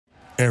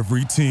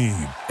Every team,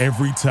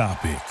 every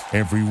topic,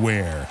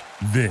 everywhere.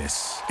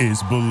 This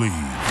is Believe.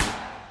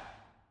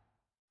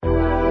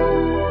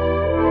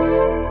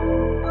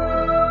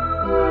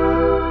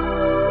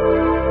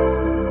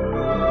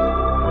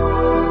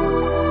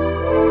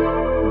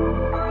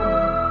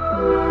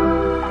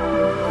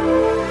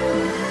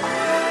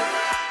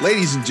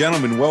 Ladies and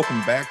gentlemen, welcome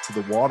back to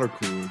The Water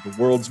Cooler, the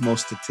world's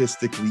most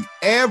statistically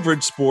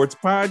average sports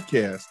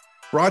podcast,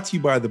 brought to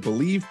you by the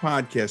Believe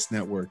Podcast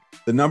Network,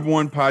 the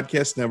 #1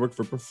 podcast network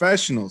for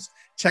professionals.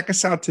 Check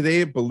us out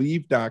today at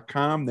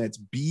Believe.com. That's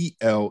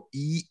BLEAV.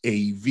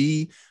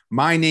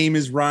 My name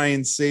is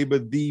Ryan Saba,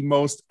 the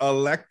most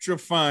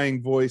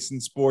electrifying voice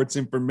in sports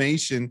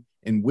information,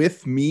 and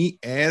with me,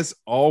 as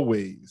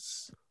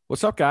always.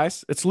 What's up,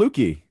 guys? It's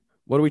Lukey.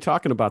 What are we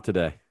talking about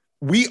today?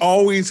 We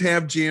always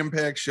have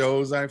jam-packed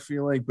shows, I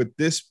feel like, but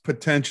this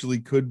potentially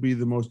could be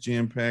the most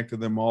jam-packed of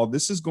them all.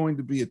 This is going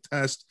to be a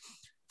test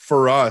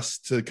for us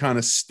to kind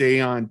of stay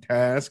on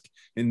task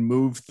and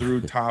move through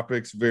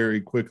topics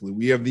very quickly.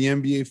 We have the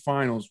NBA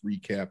Finals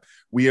recap.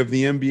 We have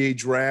the NBA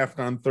draft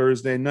on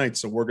Thursday night,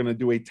 so we're going to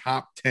do a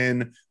top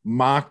 10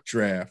 mock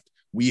draft.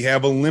 We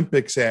have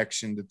Olympics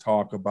action to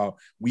talk about.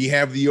 We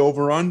have the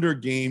over-under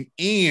game,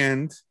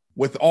 and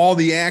with all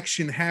the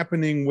action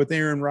happening with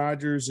Aaron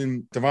Rodgers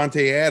and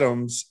Davante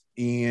Adams,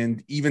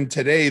 and even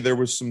today there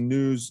was some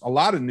news, a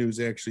lot of news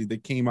actually,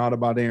 that came out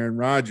about Aaron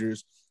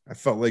Rodgers. I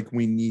felt like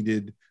we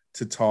needed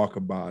to talk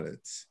about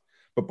it.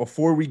 But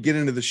before we get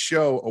into the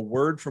show, a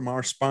word from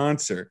our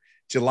sponsor.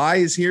 July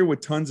is here with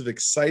tons of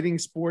exciting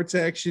sports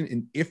action,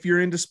 and if you're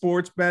into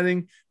sports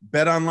betting,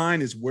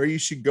 BetOnline is where you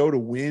should go to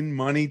win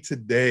money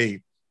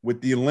today.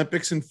 With the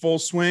Olympics in full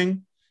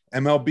swing,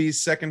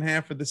 MLB's second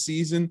half of the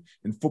season,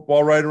 and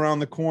football right around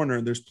the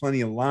corner, there's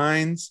plenty of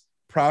lines,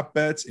 prop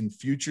bets, and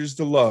futures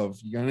to love.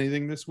 You got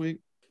anything this week?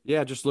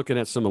 Yeah, just looking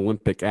at some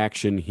Olympic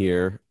action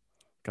here.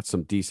 Got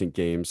some decent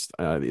games.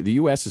 The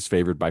U.S. is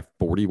favored by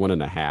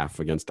 41.5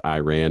 against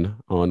Iran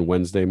on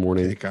Wednesday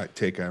morning.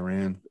 Take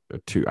Iran.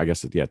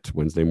 It's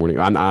Wednesday morning.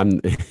 I'm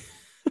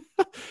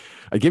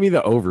give me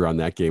the over on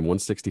that game,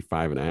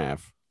 165.5.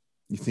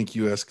 You think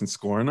U.S. can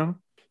score enough?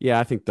 Yeah,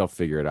 I think they'll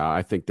figure it out.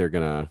 I think they're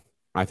gonna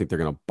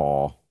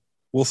ball.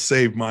 We'll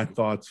save my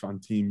thoughts on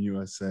Team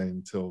USA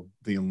until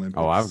the Olympics.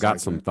 Oh, I've got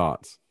some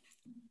thoughts.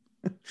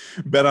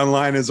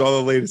 BetOnline has all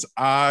the latest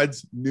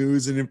odds,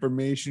 news, and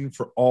information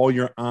for all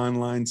your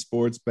online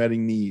sports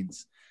betting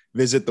needs.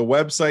 Visit the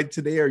website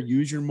today or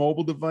use your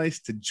mobile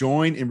device to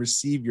join and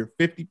receive your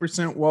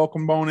 50%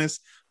 welcome bonus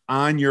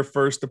on your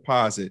first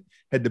deposit.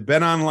 Head to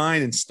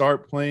BetOnline and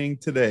start playing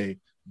today.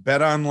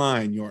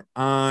 BetOnline, your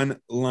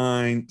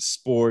online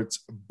sports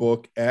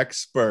book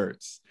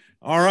experts.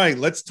 All right,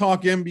 let's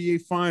talk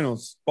NBA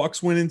Finals.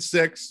 Bucks winning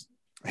 6.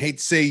 I hate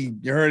to say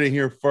you heard it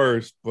here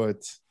first, but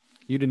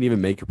you didn't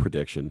even make a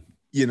prediction.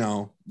 You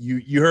know,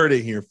 you heard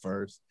it here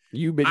first.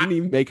 You didn't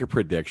even make a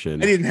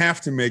prediction. I didn't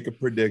have to make a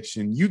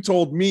prediction. You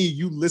told me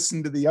you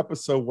listened to the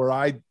episode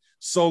where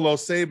Solo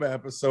Saba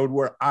episode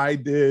where I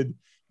did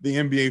the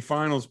NBA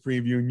Finals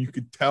preview, and you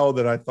could tell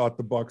that I thought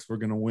the Bucks were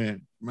going to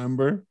win.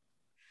 Remember?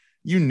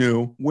 You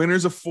knew.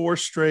 Winners of 4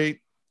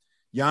 straight.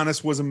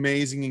 Giannis was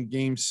amazing in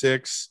Game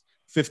 6.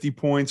 50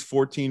 points,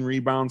 14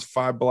 rebounds,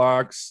 5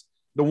 blocks.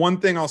 The one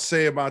thing I'll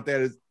say about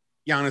that is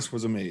Giannis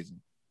was amazing.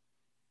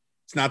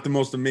 It's not the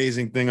most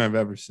amazing thing I've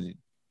ever seen.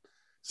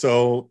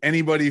 So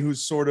anybody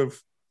who's sort of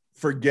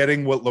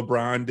forgetting what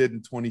LeBron did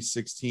in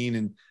 2016,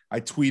 and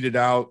I tweeted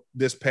out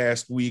this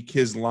past week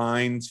his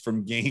lines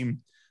from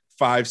Game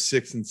 5,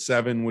 6, and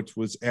 7, which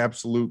was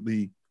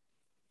absolutely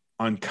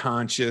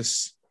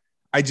unconscious.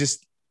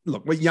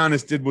 Look, what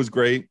Giannis did was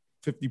great.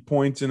 50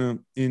 points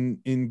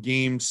in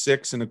Game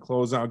 6 in a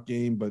closeout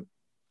game, but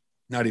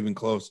not even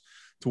close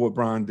to what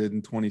Bron did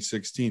in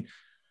 2016.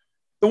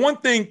 The one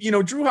thing,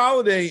 Drew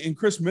Holiday and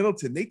Chris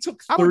Middleton, they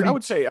took 30. I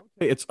would say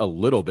it's a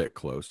little bit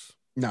close.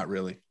 Not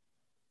really.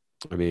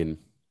 I mean,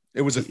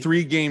 it was a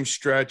 3-game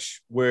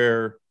stretch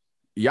where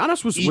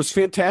Giannis was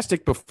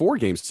fantastic before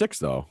Game 6,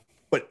 though.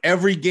 But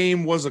every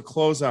game was a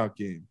closeout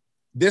game.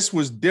 This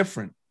was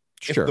different.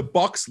 Sure. If the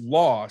Bucks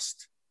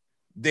lost,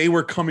 they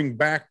were coming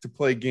back to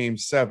play Game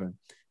 7.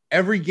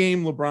 Every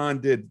game LeBron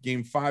did,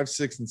 Game 5,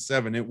 6, and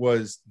 7, it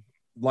was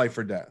life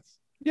or death.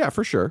 Yeah,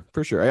 for sure.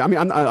 I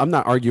mean, I'm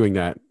not arguing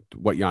that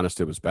what Giannis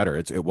did was better.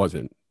 It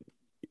wasn't,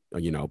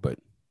 but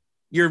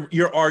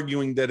you're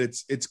arguing that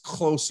it's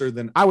closer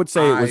than I would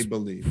say. I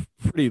believe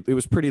it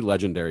was pretty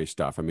legendary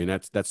stuff. I mean,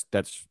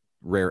 that's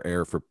rare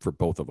air for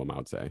both of them, I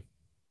would say.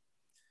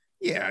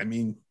 Yeah, I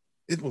mean,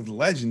 it was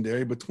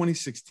legendary, but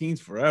 2016's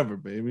forever,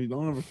 baby.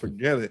 Don't ever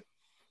forget it.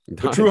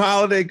 But Drew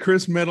Holiday,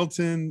 Chris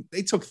Middleton,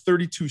 they took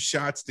 32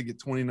 shots to get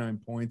 29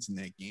 points in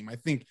that game. I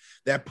think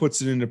that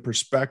puts it into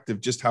perspective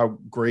just how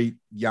great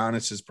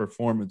Giannis's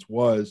performance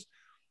was.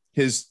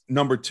 His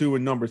number 2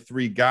 and number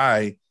 3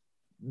 guy,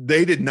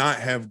 they did not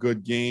have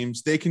good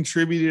games. They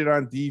contributed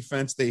on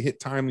defense. They hit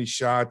timely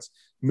shots.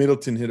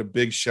 Middleton hit a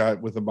big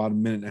shot with about a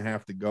minute and a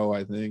half to go,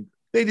 I think.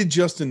 They did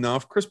just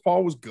enough. Chris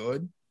Paul was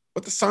good,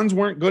 but the Suns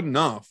weren't good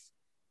enough.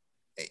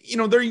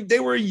 they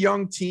were a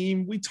young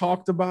team. We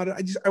talked about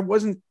it. I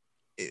wasn't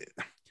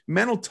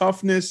mental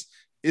toughness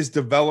is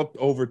developed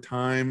over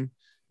time.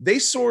 They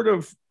sort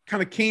of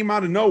kind of came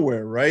out of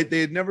nowhere, right? They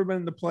had never been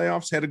in the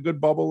playoffs, had a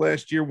good bubble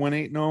last year, went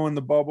 8-0 in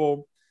the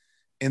bubble,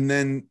 and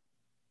then,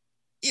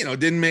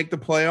 didn't make the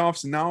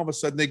playoffs. And now all of a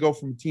sudden they go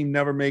from a team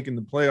never making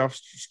the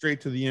playoffs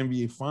straight to the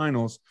NBA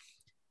finals.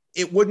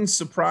 It wouldn't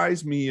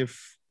surprise me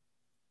if,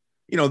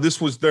 this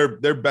was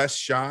their best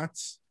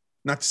shots.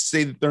 Not to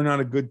say that they're not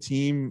a good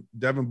team.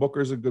 Devin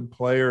Booker's a good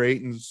player.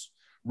 Ayton's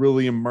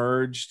really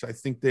emerged. I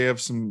think they have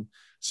some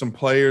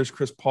players.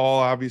 Chris Paul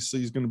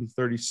obviously is going to be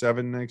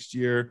 37 next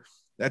year.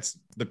 That's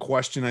the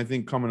question, I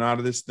think, coming out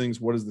of this thing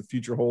is what does the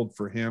future hold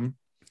for him?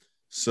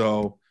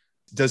 So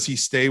does he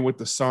stay with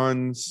the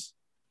Suns?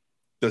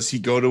 Does he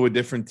go to a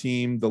different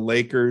team, the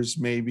Lakers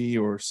maybe,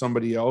 or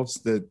somebody else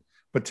that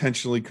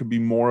potentially could be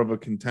more of a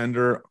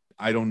contender?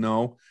 I don't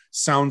know.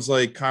 Sounds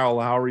like Kyle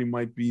Lowry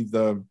might be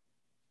the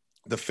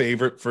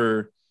favorite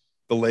for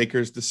the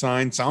Lakers to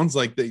sign. Sounds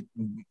like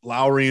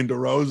Lowry and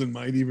DeRozan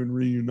might even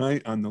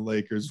reunite on the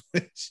Lakers,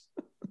 which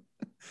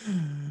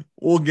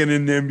we'll get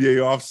in the NBA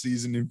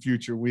offseason in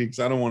future weeks.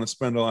 I don't want to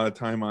spend a lot of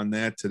time on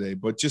that today,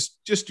 but just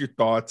your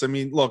thoughts. I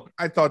mean, look,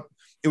 I thought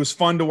it was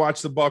fun to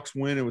watch the Bucks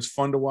win. It was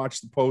fun to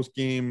watch the post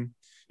game.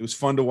 It was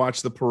fun to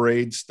watch the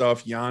parade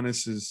stuff.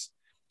 Giannis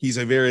he's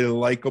a very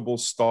likable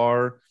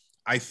star.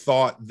 I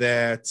thought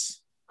that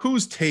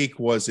whose take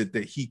was it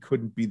that he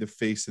couldn't be the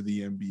face of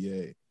the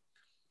NBA?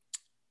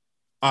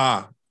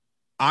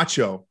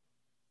 Acho.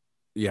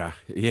 Yeah.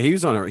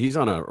 He's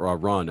on a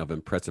run of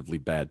impressively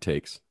bad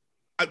takes.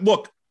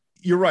 Look,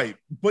 you're right,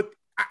 but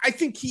I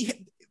think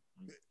he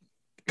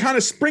kind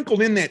of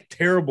sprinkled in that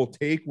terrible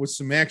take with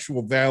some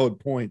actual valid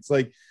points.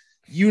 Like,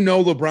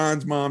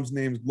 LeBron's mom's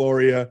name's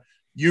Gloria,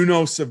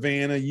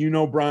 Savannah,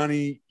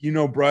 Bronny,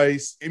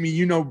 Bryce. I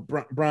mean,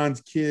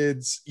 Bron's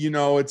kids,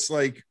 it's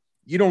like,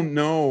 you don't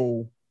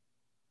know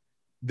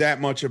that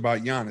much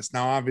about Giannis.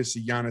 Now,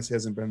 obviously, Giannis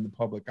hasn't been in the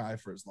public eye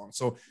for as long.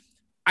 So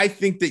I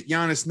think that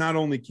Giannis not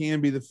only can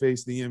be the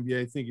face of the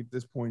NBA, I think at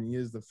this point he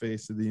is the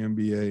face of the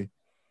NBA.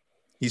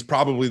 He's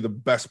probably the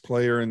best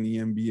player in the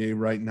NBA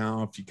right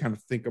now, if you kind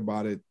of think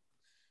about it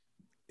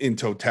in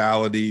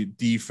totality,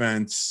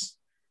 defense,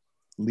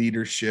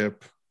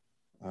 leadership,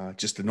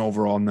 just an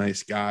overall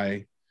nice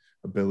guy,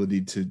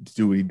 ability to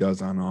do what he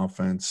does on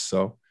offense.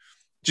 So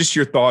just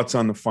your thoughts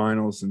on the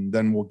finals, and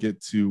then we'll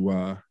get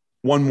to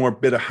one more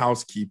bit of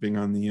housekeeping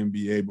on the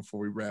NBA before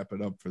we wrap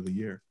it up for the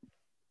year.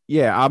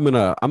 Yeah, I'm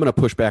gonna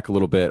push back a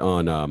little bit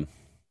on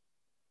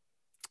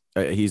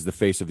he's the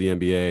face of the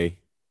NBA.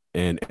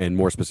 And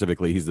more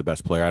specifically, he's the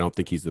best player. I don't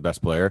think he's the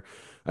best player.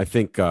 I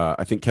think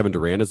Kevin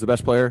Durant is the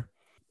best player.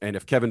 And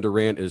if Kevin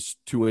Durant is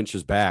 2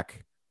 inches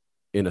back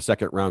in a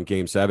second round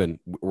Game 7,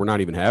 we're not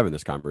even having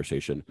this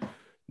conversation.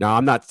 Now,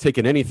 I'm not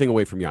taking anything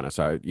away from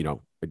Giannis.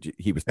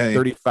 He was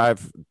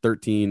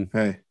 35-13.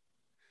 Hey,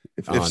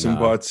 if some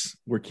butts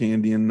were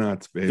candy and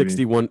nuts, baby.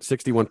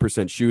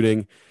 61%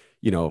 shooting.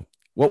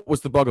 What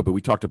was the bugaboo? We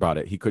talked about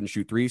it. He couldn't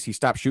shoot threes. He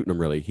stopped shooting them.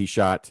 Really, he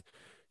shot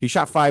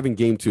 5 in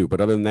Game 2,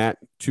 but other than that,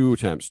 2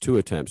 attempts,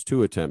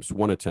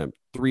 1 attempt,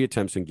 3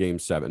 attempts in Game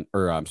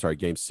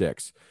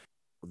 6.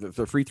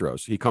 The free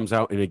throws. He comes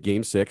out in a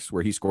Game 6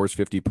 where he scores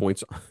 50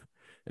 points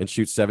and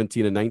shoots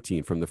 17 and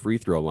 19 from the free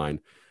throw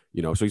line.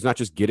 So he's not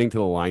just getting to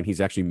the line,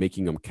 he's actually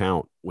making them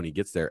count when he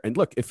gets there. And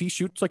look, if he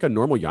shoots like a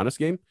normal Giannis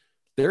game,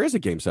 there is a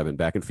Game 7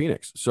 back in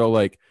Phoenix. So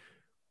like,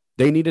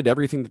 they needed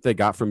everything that they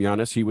got from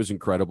Giannis. He was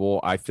incredible.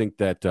 I think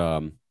that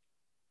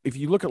if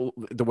you look at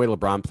the way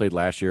LeBron played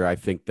last year, I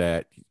think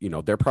that,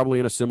 they're probably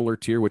in a similar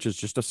tier, which is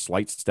just a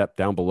slight step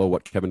down below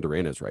what Kevin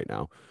Durant is right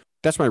now.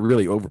 That's my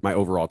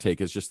overall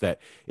take, is just that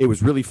it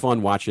was really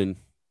fun watching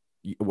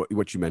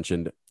what you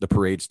mentioned, the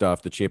parade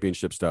stuff, the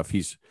championship stuff.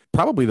 He's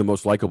probably the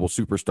most likable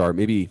superstar,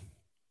 maybe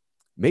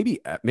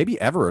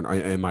ever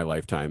in my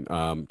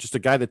lifetime. Just a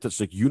guy that's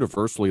like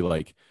universally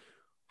like,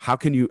 how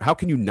can you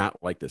not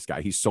like this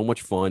guy? He's so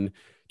much fun,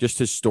 just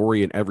his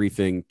story and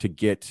everything to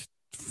get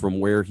from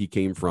where he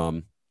came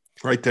from.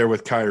 Right there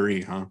with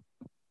Kyrie, huh?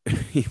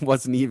 He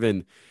wasn't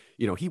even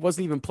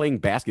playing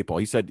basketball.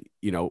 He said,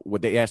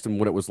 what they asked him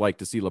what it was like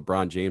to see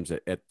LeBron James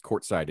at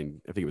courtside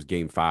in, I think it was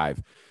Game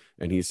 5.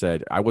 And he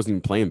said, I wasn't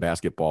even playing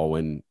basketball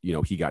when,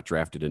 he got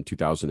drafted in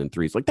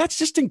 2003. It's like, that's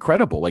just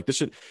incredible. Like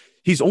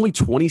he's only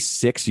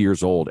 26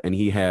 years old and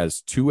he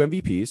has 2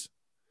 MVPs.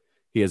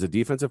 He has a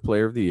defensive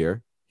player of the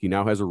year. He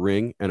now has a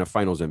ring and a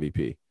finals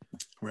MVP.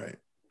 Right.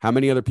 How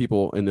many other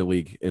people in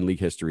league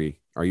history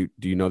do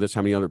you know this?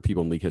 How many other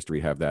people in league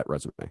history have that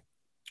resume?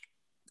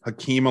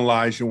 Hakeem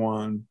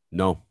Olajuwon.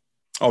 No.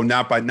 Oh,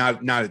 not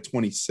at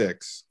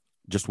 26.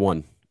 Just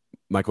one.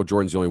 Michael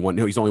Jordan's the only one.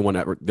 No, he's the only one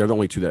they're the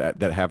only two that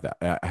have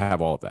that,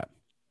 have all of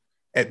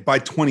that. By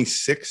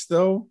 26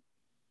 though?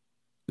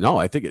 No,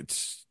 I think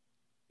it's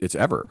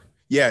ever.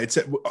 Yeah,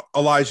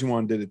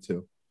 Olajuwon did it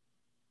too.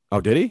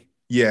 Oh, did he?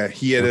 Yeah,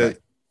 he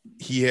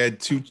had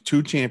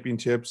two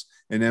championships,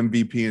 an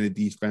MVP, and a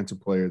defensive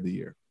player of the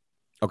year.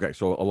 Okay,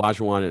 so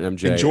Olajuwon and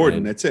MJ and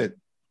Jordan. That's it.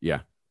 Yeah.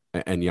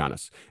 and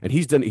Giannis, and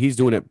he's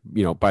doing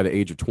it, by the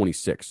age of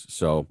 26.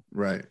 So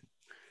right.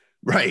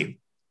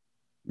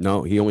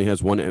 No, he only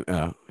has one.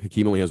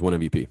 Hakeem only has one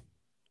MVP.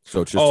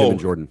 So it's just him Oh, and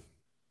Jordan.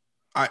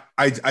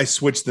 I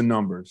switched the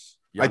numbers.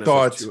 Giannis I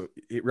thought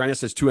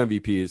Giannis has two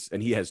MVPs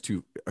and he has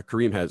two.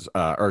 Kareem has,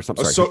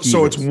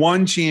 so it's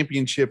one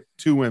championship,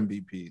 two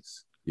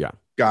MVPs. Yeah,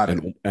 got it.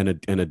 And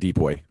a deep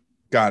boy.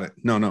 Got it.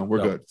 No,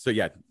 we're good. So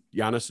yeah,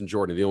 Giannis and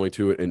Jordan are the only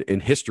two in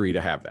history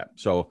to have that.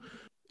 So,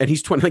 and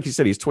he's 20, like you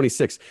said, he's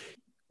 26.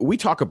 We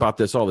talk about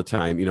this all the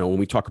time. When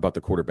we talk about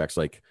the quarterbacks,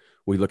 like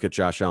we look at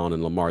Josh Allen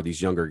and Lamar,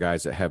 these younger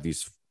guys that have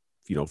these,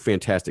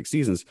 fantastic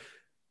seasons,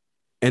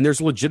 and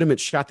there's a legitimate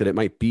shot that it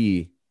might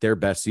be their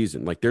best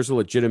season. Like there's a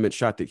legitimate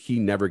shot that he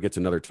never gets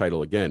another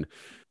title again.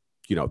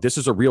 This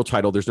is a real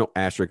title. There's no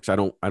asterisks. I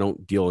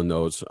don't deal in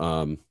those.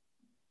 So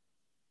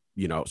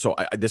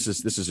this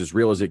is as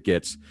real as it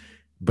gets.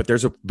 But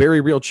there's a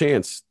very real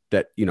chance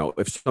that,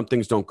 if some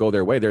things don't go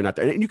their way, they're not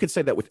there. And you can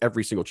say that with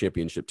every single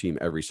championship team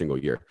every single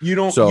year. You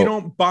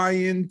don't buy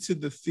into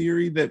the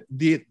theory that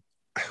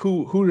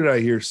who did I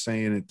hear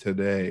saying it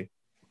today?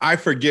 I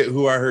forget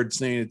who I heard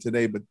saying it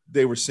today, but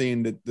they were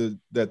saying that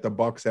the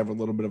Bucks have a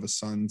little bit of a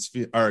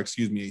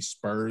a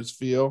Spurs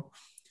feel.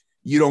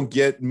 You don't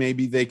get,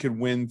 maybe they could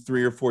win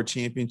 3 or 4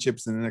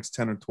 championships in the next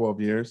 10 or 12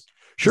 years.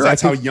 Sure.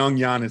 That's how young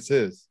Giannis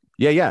is.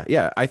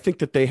 Yeah. I think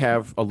that they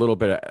have a little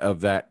bit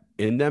of that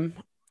in them.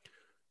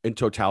 In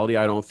totality,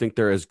 I don't think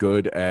they're as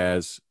good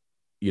as,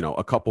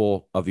 a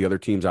couple of the other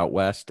teams out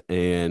west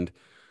and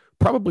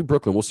probably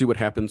Brooklyn. We'll see what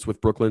happens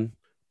with Brooklyn,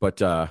 but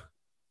they're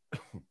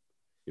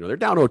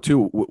down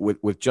 0-2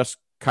 with just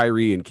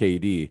Kyrie and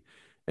KD,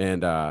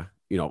 and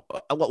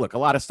look, a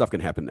lot of stuff can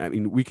happen. I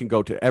mean, we can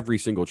go to every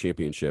single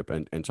championship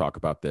and talk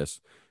about this.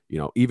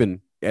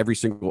 Even every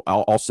single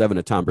all 7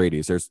 of Tom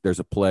Brady's. There's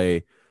a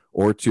play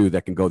or two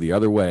that can go the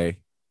other way,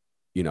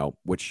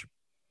 which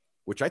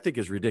I think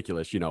is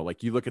ridiculous.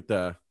 Like you look at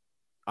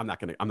I'm not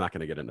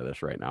gonna get into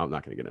this right now. I'm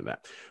not gonna get into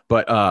that.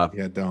 But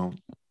don't.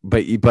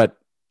 But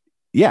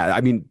yeah,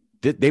 I mean,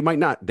 they might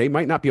not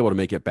be able to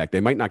make it back. They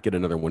might not get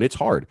another one. It's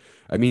hard.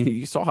 I mean,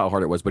 you saw how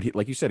hard it was. But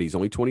like you said, he's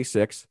only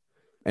 26,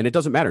 and it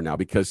doesn't matter now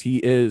because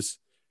he's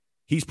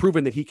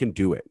proven that he can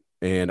do it.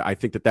 And I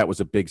think that was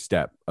a big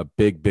step, a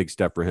big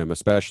step for him,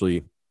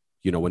 especially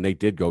when they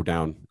did go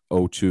down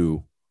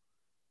 0-2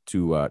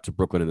 to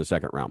Brooklyn in the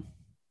second round.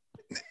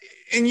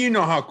 And you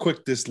know how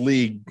quick this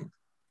league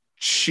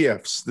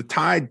shifts. The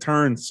tide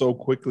turns so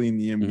quickly in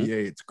the NBA.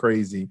 Mm-hmm. It's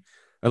crazy.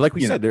 And like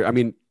we said,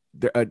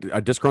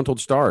 a disgruntled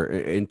star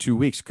in 2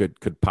 weeks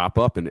could pop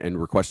up and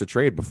request a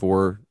trade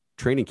before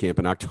training camp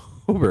in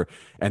October.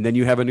 And then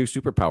you have a new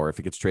superpower if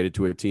it gets traded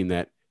to a team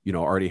that,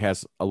 already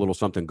has a little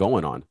something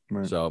going on.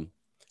 Right. So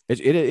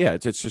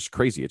it's just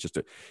crazy. It's just,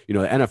 the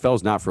NFL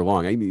is not for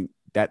long. I mean,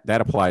 that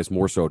applies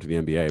more so to the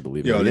NBA, I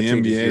believe. The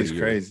NBA is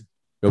crazy.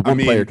 One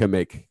player can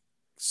make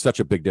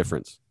such a big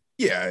difference.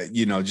 Yeah,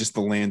 just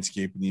the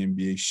landscape in the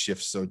NBA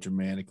shifts so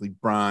dramatically.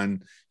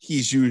 Bron,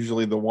 he's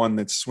usually the one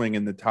that's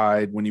swinging the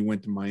tide when he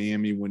went to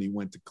Miami, when he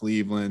went to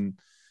Cleveland.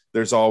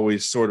 There's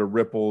always sort of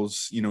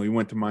ripples. He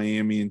went to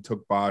Miami and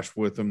took Bosh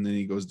with him. Then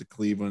he goes to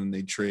Cleveland and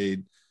they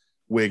trade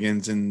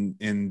Wiggins and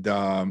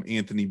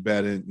Anthony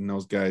Bennett and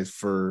those guys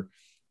for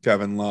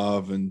Kevin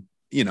Love. And,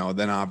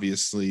 then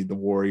obviously the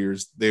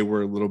Warriors, they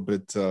were a little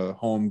bit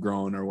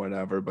homegrown or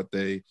whatever, but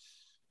they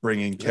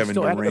bring in Kevin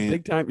Durant.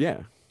 Big time,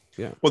 yeah.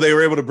 Yeah. Well, they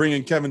were able to bring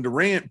in Kevin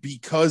Durant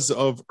because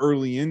of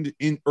early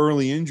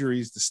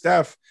injuries to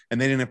Steph,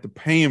 and they didn't have to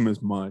pay him as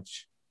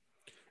much.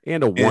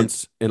 And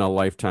once in a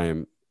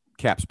lifetime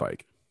cap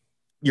spike.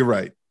 You're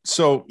right.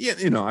 So,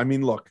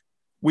 look,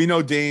 we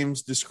know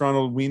Dame's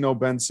disgruntled. We know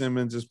Ben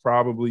Simmons is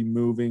probably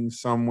moving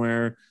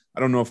somewhere. I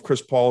don't know if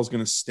Chris Paul is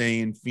going to stay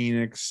in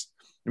Phoenix.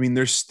 I mean,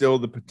 there's still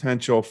the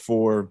potential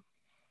for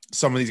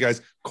some of these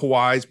guys.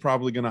 Kawhi's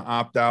probably going to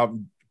opt out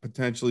and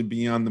potentially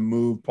be on the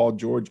move. Paul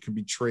George could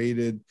be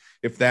traded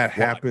if that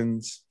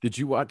happens. Did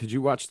you watch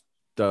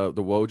the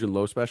Woj and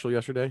Lowe special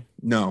yesterday?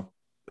 No.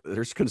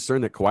 There's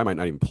concern that Kawhi might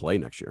not even play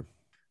next year.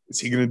 Is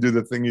he going to do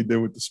the thing he did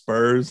with the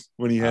Spurs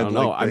when he had? I don't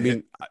know.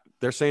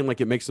 They're saying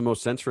like it makes the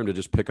most sense for him to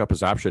just pick up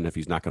his option if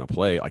he's not going to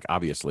play. Like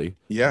obviously,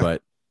 yeah.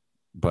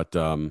 But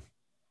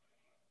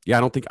yeah, I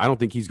don't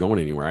think he's going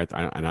anywhere.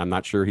 And I'm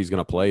not sure he's going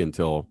to play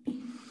until.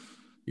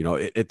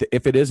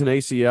 If it is an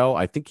ACL,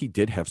 I think he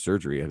did have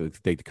surgery. I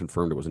think they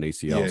confirmed it was an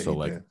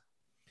ACL.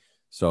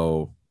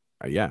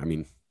 Yeah, I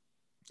mean,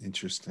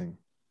 interesting.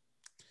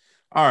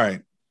 All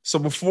right. So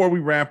before we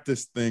wrap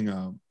this thing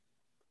up,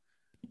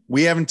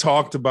 we haven't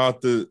talked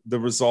about the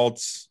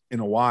results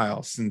in a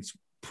while since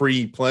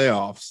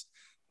pre-playoffs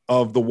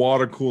of the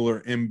water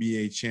cooler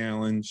NBA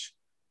challenge.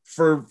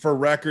 For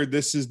record,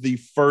 this is the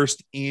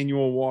first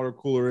annual water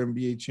cooler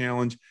NBA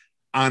challenge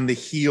on the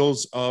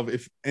heels of,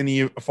 if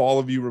all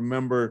of you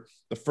remember,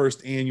 the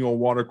first annual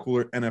water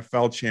cooler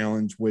NFL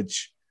challenge,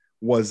 which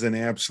was an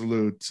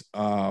absolute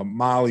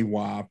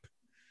mollywop.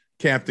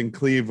 Captain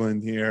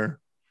Cleveland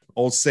here,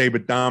 old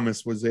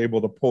Sabadamas, was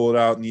able to pull it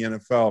out in the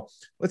NFL.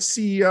 Let's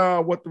see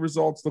what the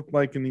results look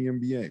like in the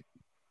NBA.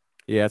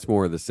 Yeah, it's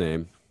more of the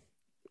same.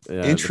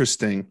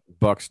 Interesting. The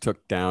Bucks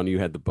took down. You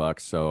had the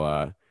Bucks,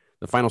 so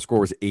the final score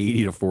was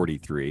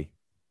 80-43.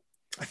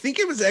 I think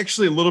it was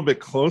actually a little bit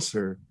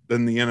closer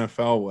than the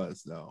NFL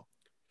was, though.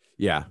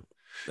 Yeah,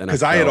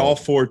 because I had all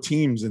 4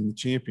 teams in the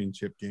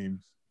championship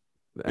games.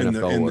 The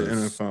NFL the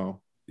NFL.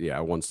 Yeah,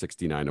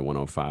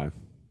 169-105.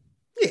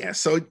 Yeah,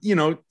 so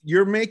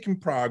you're making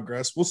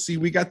progress. We'll see.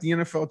 We got the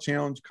NFL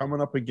Challenge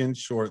coming up again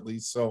shortly,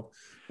 so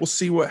we'll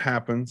see what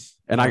happens.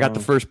 And I got the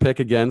first pick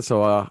again,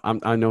 so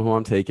I know who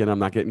I'm taking. I'm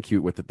not getting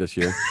cute with it this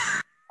year.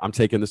 I'm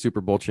taking the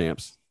Super Bowl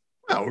champs.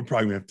 Well, we're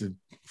probably gonna have to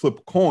flip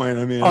a coin.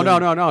 I mean,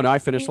 no. I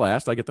finished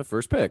last. I get the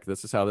first pick.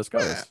 This is how this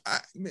goes.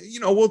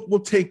 We'll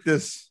take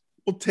this.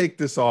 We'll take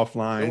this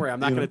offline. Don't worry, I'm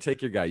not going to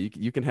take your guy.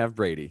 You can have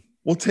Brady.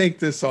 We'll take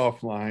this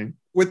offline.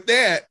 With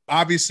that,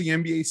 obviously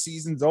NBA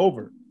season's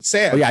over.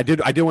 Sad. Oh, yeah, I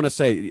did want to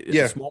say,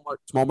 yeah,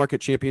 small market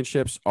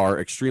championships are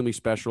extremely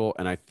special,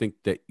 and I think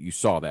that you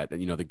saw that.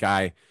 And the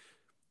guy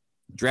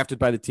drafted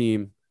by the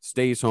team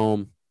stays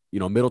home.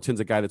 Middleton's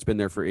a guy that's been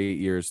there for 8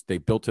 years. They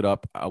built it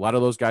up. A lot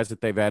of those guys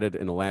that they've added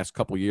in the last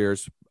couple of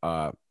years,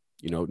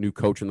 new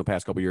coach in the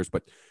past couple of years,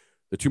 but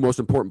the 2 most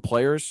important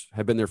players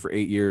have been there for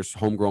 8 years,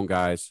 homegrown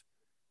guys.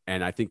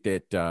 And I think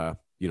that,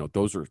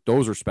 those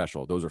are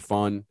special. Those are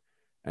fun.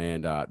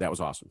 And that was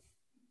awesome.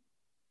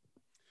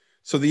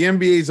 So the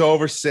NBA's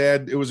over.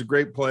 Sad. It was a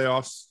great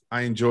playoffs.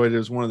 I enjoyed it. It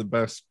was one of the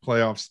best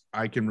playoffs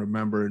I can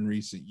remember in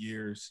recent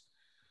years.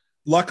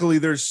 Luckily,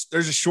 there's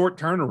a short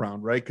turnaround,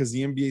 right? Because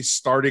the NBA is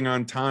starting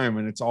on time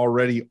and it's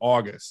already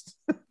August.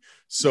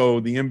 So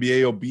the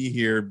NBA will be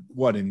here,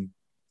 in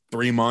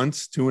 3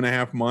 months,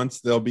 2.5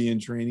 months, they'll be in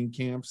training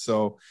camp.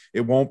 So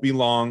it won't be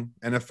long.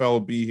 NFL will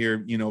be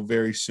here,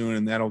 very soon,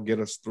 and that'll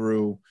get us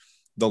through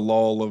the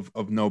lull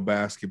of no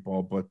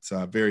basketball, but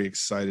very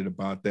excited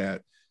about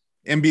that.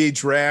 NBA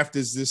draft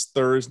is this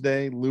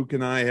Thursday. Luke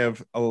and I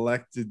have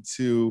elected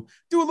to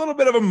do a little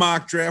bit of a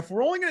mock draft.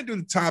 We're only going to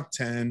do the top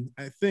 10.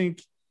 I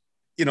think,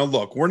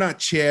 look, we're not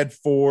Chad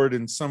Ford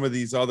and some of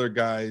these other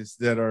guys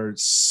that are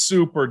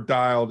super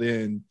dialed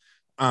in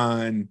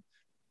on,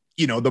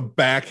 the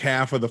back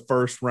half of the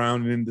first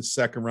round and in the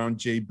second round,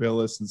 Jay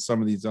Billis and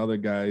some of these other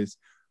guys.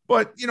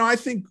 But, I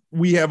think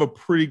we have a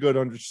pretty good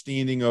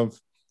understanding of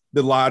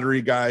the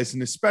lottery guys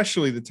and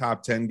especially the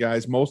top 10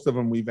 guys. Most of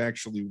them we've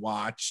actually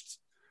watched,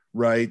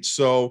 right?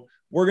 So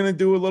we're going to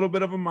do a little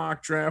bit of a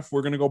mock draft.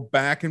 We're going to go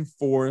back and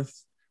forth.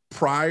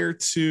 Prior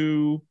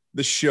to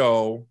the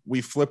show,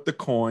 we flipped a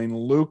coin.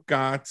 Luke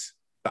got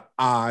the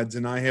odds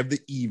and I have the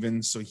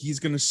even. So he's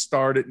going to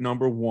start at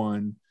number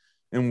 1.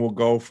 And we'll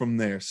go from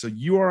there. So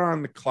you are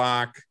on the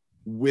clock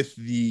with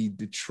the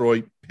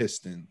Detroit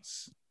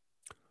Pistons.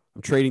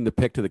 I'm trading the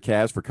pick to the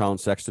Cavs for Colin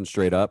Sexton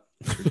straight up.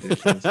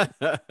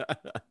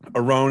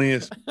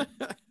 Erroneous.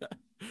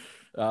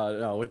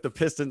 No, with the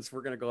Pistons,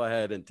 we're going to go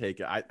ahead and take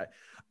it.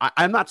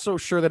 I'm not so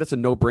sure that it's a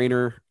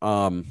no-brainer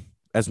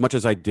as much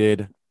as I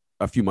did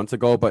a few months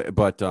ago,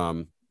 but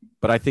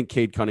I think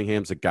Cade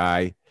Cunningham's a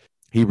guy.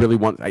 He really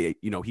wants,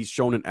 he's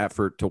shown an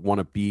effort to want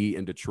to be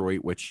in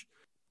Detroit, which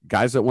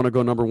guys that want to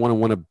go number 1 and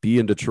want to be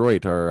in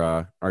Detroit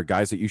are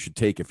guys that you should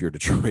take if you're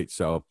Detroit.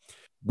 So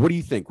what do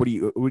you think? Would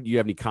you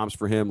have any comps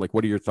for him? Like,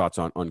 what are your thoughts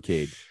on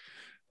Cade?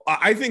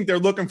 I think they're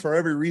looking for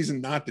every reason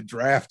not to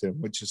draft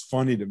him, which is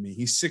funny to me.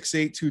 He's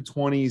 6'8",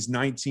 220. He's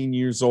 19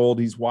 years old.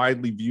 He's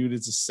widely viewed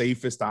as the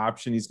safest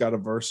option. He's got a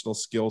versatile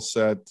skill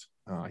set.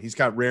 He's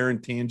got rare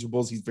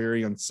intangibles. He's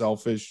very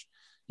unselfish.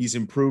 He's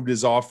improved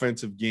his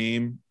offensive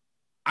game.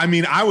 I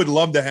mean, I would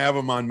love to have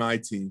him on my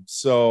team.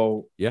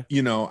 So, yeah,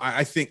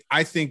 I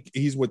think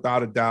he's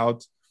without a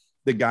doubt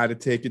the guy to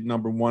take it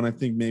number 1. I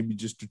think maybe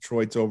just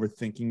Detroit's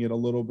overthinking it a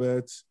little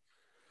bit.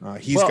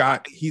 He's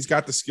got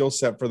the skill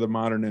set for the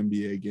modern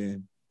NBA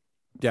game.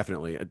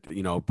 Definitely,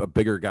 a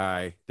bigger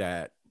guy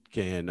that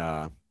can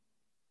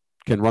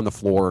run the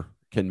floor,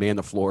 can man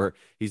the floor.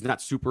 He's not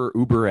super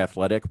uber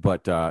athletic,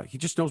 but he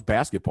just knows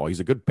basketball. He's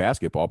a good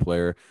basketball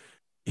player.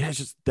 Yeah, it's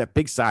just that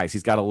big size.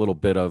 He's got a little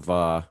bit of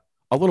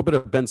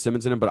Ben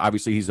Simmons in him, but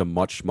obviously he's a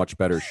much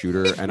better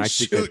shooter. And I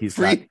think that he's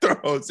free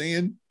throws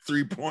and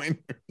 3-point.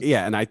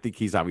 Yeah, and I think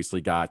he's obviously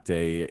got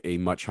a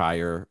much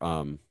higher,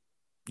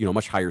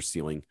 much higher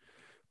ceiling.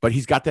 But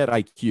he's got that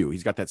IQ.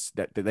 He's got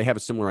that they have a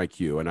similar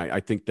IQ, and I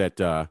think that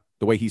the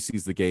way he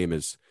sees the game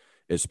is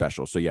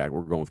special. So yeah,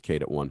 we're going with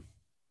Cade at 1.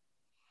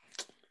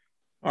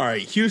 All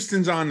right,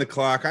 Houston's on the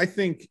clock. I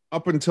think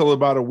up until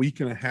about a week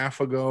and a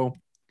half ago,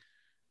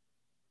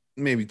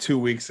 maybe 2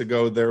 weeks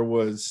ago, there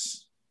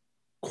was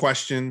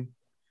question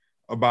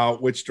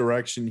about which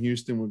direction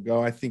Houston would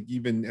go. I think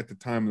even at the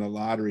time of the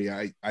lottery,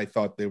 I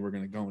thought they were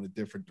going to go in a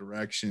different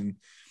direction.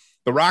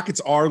 The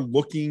Rockets are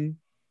looking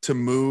to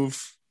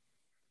move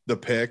the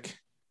pick,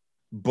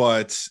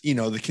 but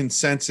the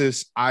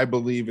consensus, I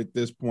believe at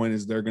this point,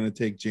 is they're going to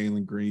take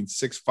Jalen Green,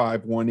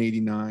 6'5",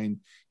 189.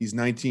 He's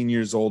 19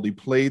 years old. He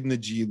played in the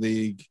G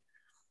League.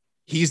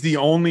 He's the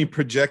only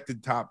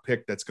projected top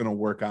pick that's going to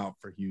work out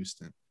for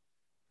Houston.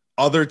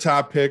 Other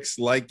top picks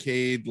like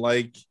Cade,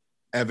 like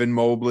Evan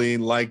Mobley,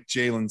 like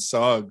Jalen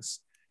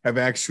Suggs have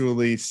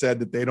actually said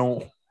that they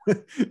don't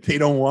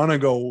want to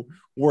go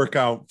work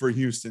out for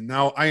Houston.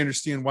 Now, I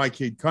understand why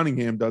Cade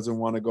Cunningham doesn't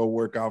want to go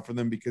work out for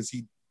them because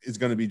he is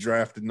going to be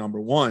drafted number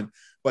 1.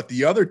 But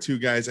the other two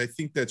guys, I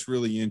think that's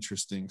really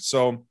interesting.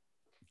 So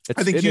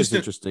I think Houston is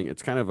interesting.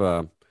 It's kind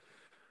of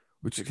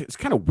it's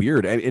kind of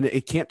weird. And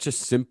it can't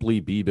just simply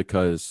be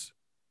because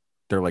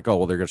they're like, oh,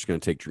 well, they're just going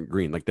to take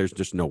Green. Like, there's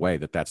just no way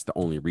that that's the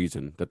only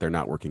reason that they're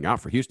not working out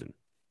for Houston.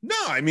 No,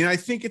 I mean, I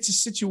think it's a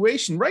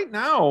situation right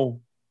now.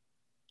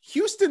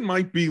 Houston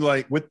might be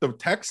like with the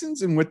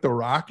Texans and with the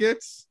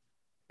Rockets.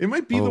 It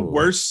might be the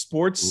worst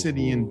sports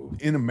city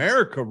in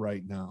America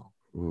right now.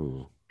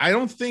 Ooh. I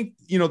don't think,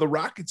 the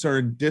Rockets are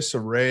in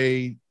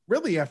disarray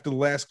really after the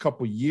last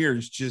couple of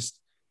years, just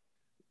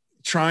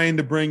trying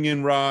to bring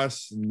in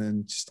Russ and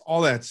then just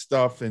all that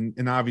stuff.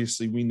 And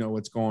obviously we know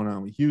what's going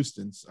on with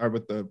Houston's or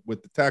with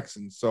the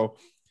Texans. So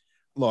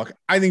look,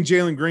 I think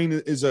Jalen Green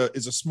is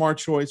a smart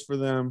choice for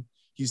them.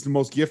 He's the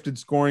most gifted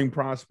scoring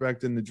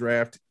prospect in the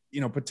draft.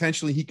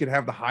 Potentially he could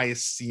have the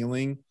highest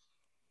ceiling.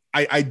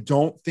 I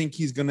don't think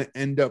he's going to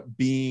end up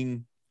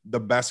being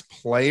the best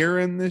player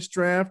in this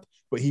draft,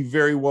 but he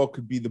very well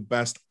could be the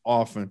best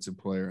offensive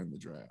player in the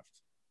draft.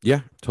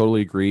 Yeah,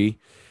 totally agree.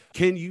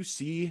 Can you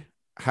see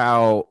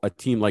how a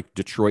team like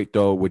Detroit,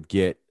 though, would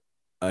get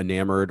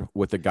enamored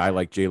with a guy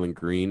like Jalen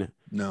Green?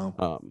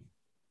 No.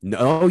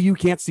 No, you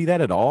can't see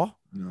that at all?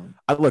 No.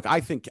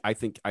 I think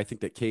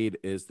that Cade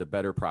is the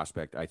better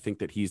prospect. I think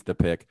that he's the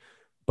pick,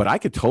 but I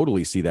could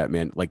totally see that,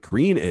 man. Like,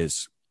 Green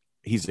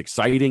he's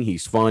exciting.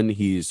 He's fun.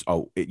 He's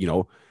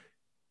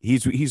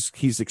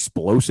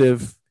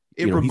explosive.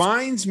 It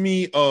reminds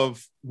me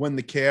of when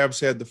the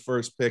Cavs had the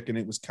first pick and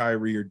it was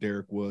Kyrie or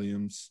Derek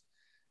Williams,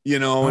 and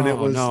it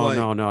was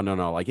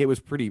no. Like, it was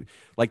pretty,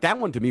 like, that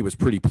one to me was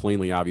pretty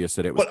plainly obvious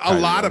that it was. But a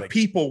lot of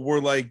people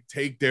were like,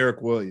 take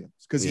Derek Williams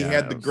because he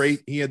had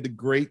the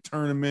great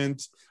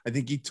tournament. I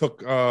think he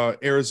took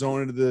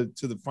Arizona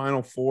to the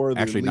Final Four.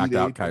 Actually knocked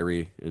out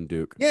Kyrie and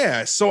Duke.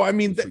 Yeah. So, I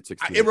mean,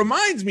 it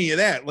reminds me of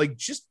that. Like,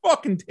 just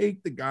fucking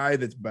take the guy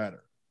that's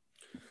better.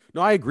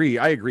 No, I agree.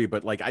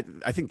 But like,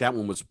 I think that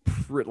one was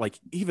like,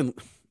 even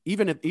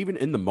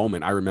in the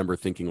moment, I remember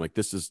thinking like,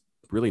 this is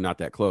really not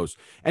that close.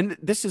 And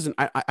this isn't,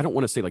 I don't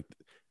want to say like,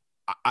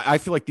 I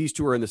feel like these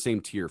two are in the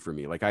same tier for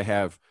me. Like, I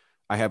have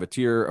a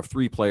tier of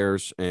 3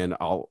 players, and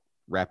I'll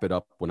wrap it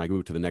up when I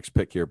move to the next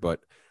pick here, but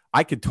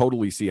I could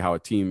totally see how a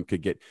team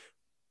could get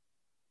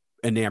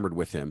enamored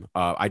with him.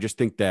 I just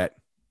think that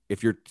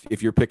if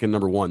you're picking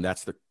number 1,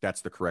 that's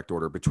the correct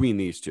order between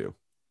these two.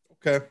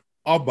 Okay.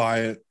 I'll buy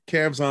it.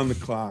 Cavs on the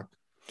clock.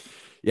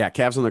 Yeah,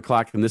 Cavs on the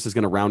clock. And this is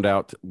going to round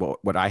out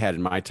what I had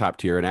in my top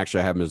tier. And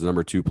actually, I have him as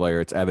number 2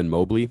 player. It's Evan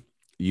Mobley,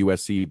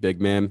 USC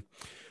big man,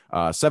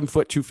 7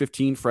 foot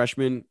 215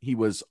 freshman. He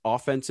was he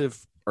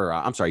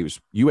was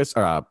US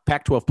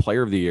Pac-12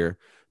 player of the year,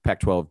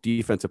 Pac-12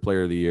 defensive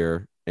player of the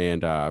year,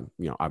 and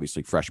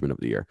obviously freshman of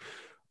the year.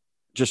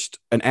 Just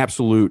an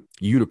absolute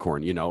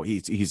unicorn.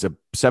 He's a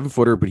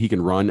 7-footer, but he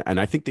can run, and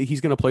I think that he's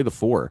going to play the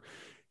 4.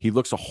 He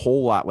looks a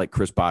whole lot like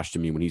Chris Bosh to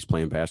me when he's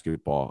playing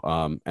basketball.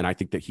 And I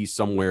think that he's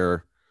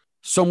somewhere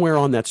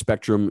on that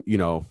spectrum,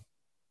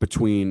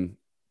 between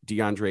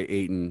DeAndre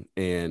Ayton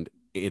and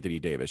Anthony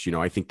Davis.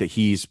 I think that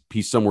he's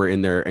somewhere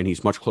in there, and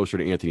he's much closer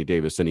to Anthony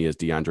Davis than he is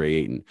DeAndre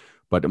Ayton.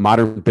 But a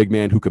modern big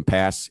man who can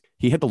pass.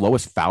 He had the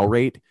lowest foul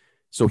rate,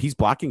 so he's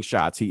blocking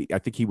shots. I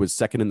think he was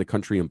second in the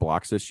country in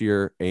blocks this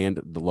year,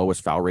 and the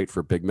lowest foul rate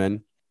for big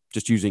men.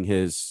 Just using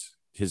his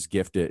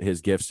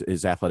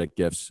athletic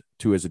gifts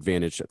to his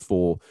advantage at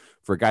full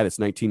for a guy that's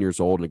 19 years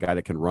old and a guy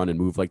that can run and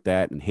move like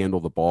that and handle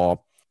the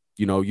ball.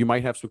 You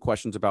might have some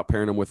questions about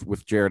pairing him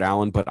with Jared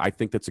Allen, but I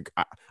think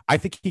I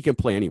think he can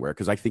play anywhere,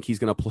 because I think he's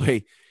going to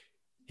play.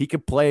 He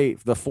can play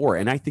the 4,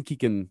 and I think he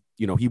can.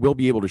 He will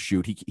be able to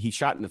shoot. He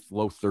shot in the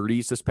low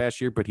 30s this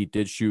past year, but he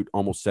did shoot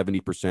almost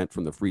 70%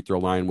 from the free throw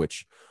line,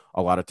 which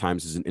a lot of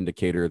times is an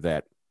indicator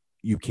that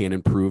you can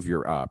improve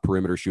your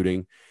perimeter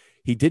shooting.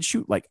 He did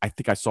shoot, like, I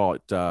think I saw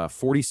it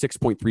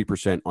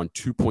 46.3% on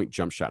 2-point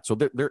jump shots. So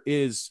there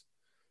is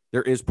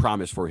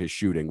promise for his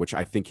shooting, which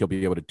I think he'll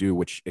be able to do,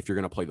 which if you're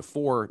going to play the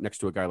 4 next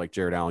to a guy like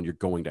Jared Allen, you're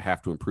going to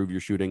have to improve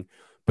your shooting,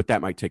 but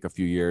that might take a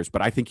few years.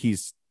 But I think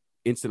he's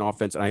instant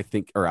offense, and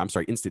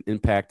instant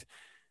impact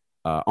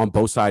on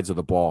both sides of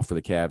the ball for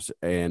the Cavs.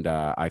 And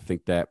I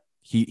think that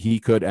he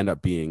could end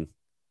up being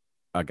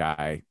a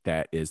guy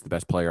that is the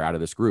best player out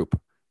of this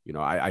group.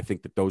 I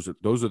think that those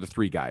are the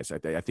 3 guys. I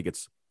think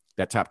it's,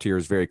 that top tier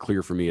is very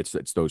clear for me.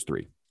 It's those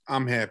 3.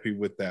 I'm happy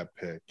with that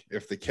pick.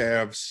 If the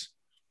Cavs,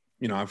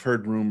 I've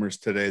heard rumors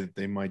today that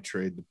they might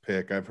trade the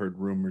pick. I've heard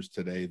rumors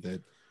today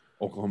that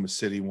Oklahoma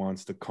City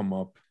wants to come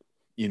up,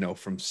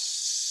 from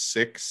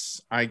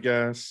 6, I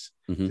guess,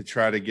 to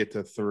try to get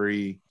to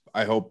 3.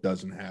 I hope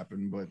doesn't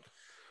happen, but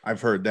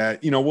I've heard that.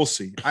 We'll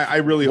see. I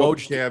really hope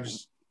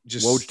Cavs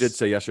just. Woj did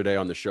say yesterday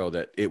on the show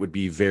that it would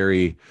be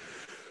very,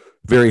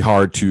 very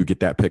hard to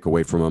get that pick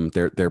away from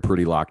them. They're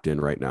pretty locked in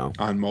right now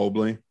on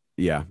Mobley.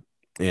 Yeah.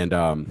 And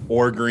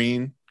or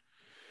Green.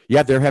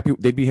 Yeah, they're happy.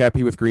 They'd be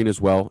happy with Green as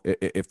well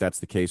if that's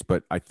the case.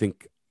 But I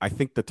think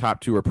the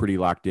top 2 are pretty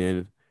locked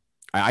in.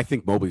 I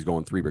think Mobley's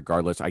going 3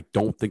 regardless. I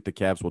don't think the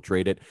Cavs will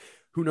trade it.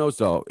 Who knows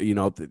though?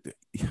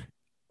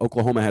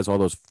 Oklahoma has all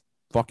those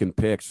fucking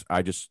picks.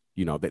 I just,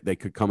 they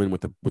could come in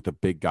with a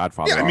big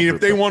Godfather. Yeah, I mean, offer,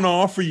 if they want to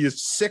offer you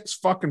 6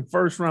 fucking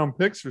first round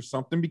picks or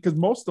something, because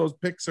most of those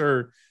picks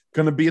are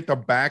going to be at the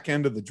back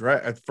end of the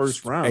draft at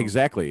first round.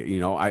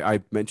 Exactly.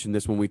 I mentioned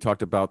this when we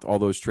talked about all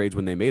those trades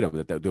when they made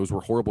them, that those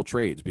were horrible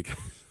trades because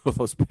of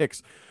those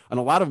picks, and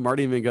a lot of them aren't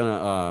even going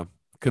to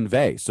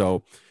convey.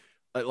 So,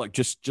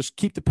 just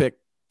keep the pick,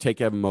 take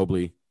Evan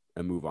Mobley,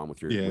 and move on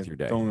with your day.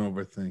 Don't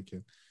overthink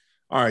it.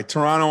 All right,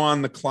 Toronto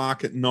on the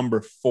clock at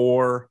number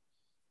 4.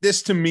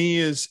 This to me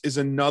is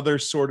another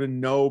sort of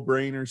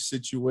no-brainer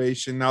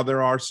situation. Now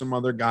there are some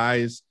other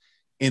guys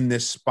in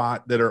this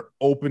spot that are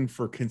open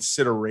for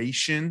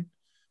consideration,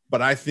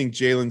 but I think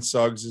Jalen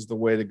Suggs is the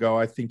way to go.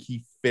 I think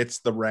he fits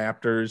the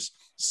Raptors.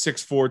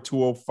 6'4",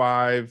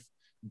 205,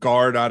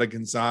 guard out of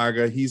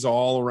Gonzaga. He's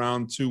all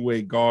around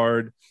two-way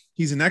guard.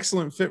 He's an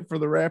excellent fit for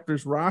the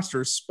Raptors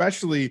roster,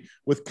 especially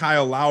with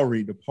Kyle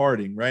Lowry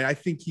departing, right? I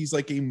think he's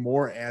like a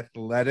more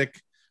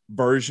athletic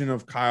version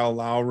of Kyle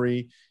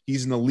Lowry.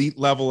 He's an elite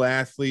level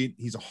athlete.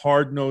 He's a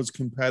hard-nosed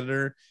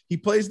competitor. He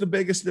plays the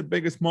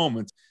biggest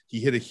moments. He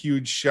hit a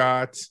huge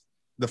shot,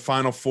 the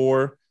Final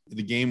Four.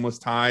 The game was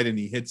tied, and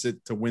he hits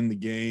it to win the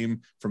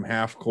game from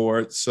half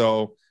court.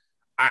 So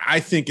I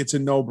think it's a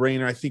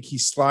no-brainer. I think he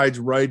slides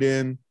right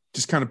in,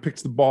 just kind of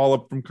picks the ball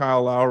up from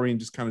Kyle Lowry and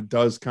just kind of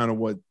does kind of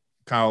what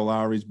Kyle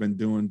Lowry's been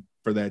doing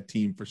for that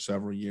team for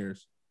several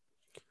years.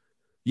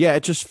 Yeah,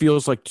 it just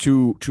feels like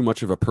too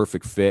much of a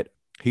perfect fit.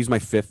 He's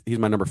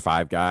my number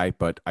 5 guy,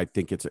 but I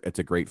think it's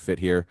a great fit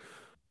here.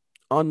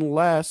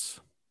 Unless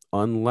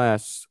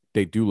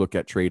they do look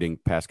at trading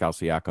Pascal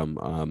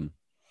Siakam.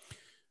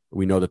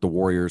 We know that the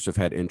Warriors have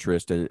had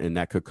interest, and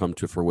that could come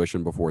to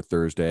fruition before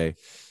Thursday.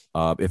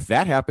 If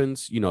that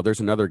happens,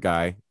 there's another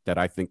guy that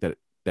I think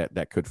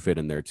that could fit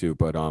in there too.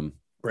 But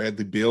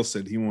Bradley Beal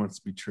said he wants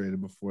to be traded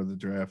before the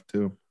draft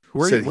too.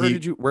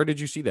 Where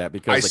did you see that?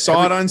 Because I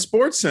saw it on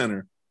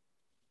SportsCenter.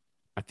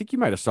 I think you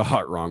might have saw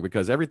it wrong,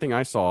 because everything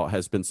I saw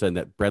has been said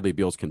that Bradley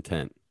Beal's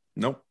content.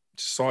 Nope.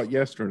 Just saw it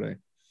yesterday.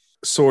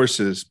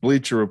 Sources,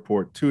 Bleacher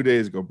Report, 2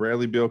 days ago.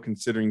 Bradley Beal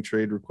considering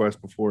trade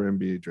request before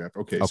NBA draft.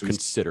 Okay. So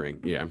considering.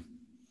 Yeah.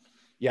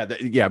 Yeah.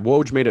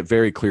 Woj made it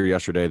very clear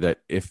yesterday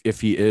that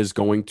if he is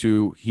going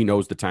to, he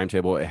knows the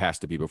timetable. It has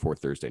to be before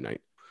Thursday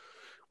night.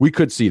 We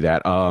could see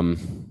that.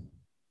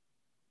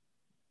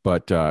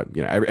 But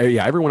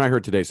everyone I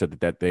heard today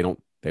said that they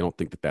don't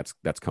think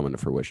that's coming to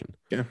fruition.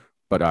 Yeah.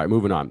 But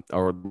moving on.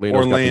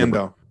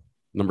 Orlando.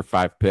 Number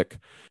 5 pick.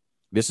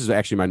 This is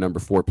actually my number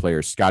 4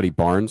 player, Scotty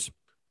Barnes.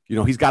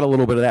 He's got a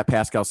little bit of that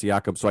Pascal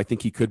Siakam, so I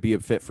think he could be a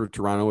fit for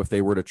Toronto if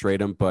they were to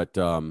trade him. But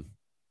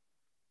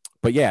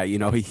yeah, he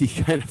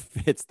kind of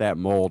fits that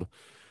mold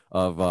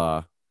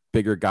of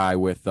bigger guy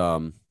with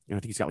I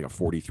think he's got like a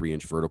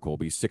 43-inch vertical,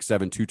 but he's 6'7",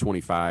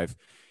 225.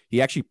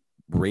 He actually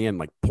ran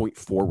like point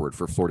forward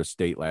for Florida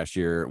State last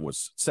year and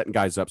was setting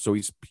guys up. So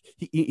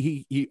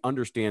he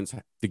understands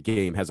the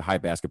game, has a high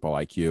basketball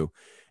IQ,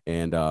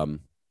 and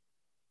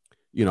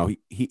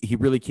he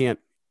really can't.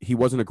 He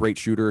wasn't a great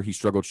shooter. He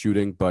struggled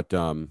shooting, but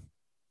I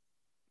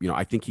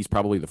think he's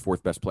probably the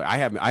 4th best player. I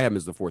have him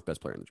as the 4th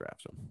best player in the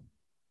draft. So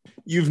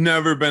you've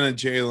never been a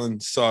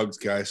Jalen Suggs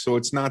guy, so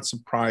it's not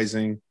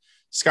surprising.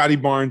 Scotty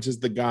Barnes is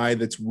the guy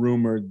that's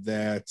rumored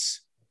that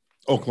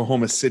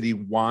Oklahoma City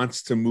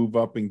wants to move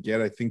up and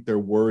get. I think they're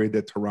worried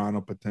that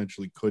Toronto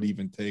potentially could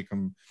even take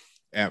him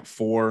at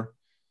 4.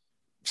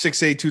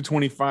 6'8",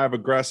 225,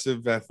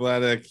 aggressive,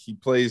 athletic. He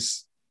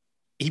plays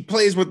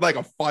with like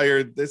a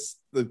fire. This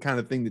the kind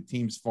of thing that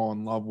teams fall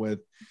in love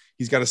with.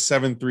 He's got a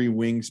 7'3"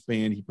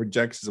 wingspan. He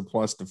projects as a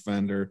plus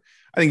defender.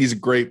 I think he's a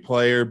great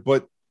player,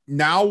 but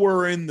now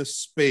we're in the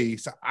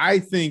space. I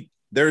think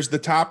there's the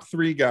top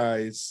 3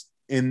 guys,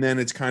 and then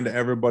it's kind of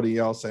everybody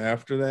else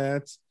after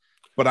that.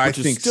 But I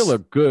think still a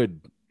good.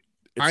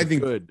 I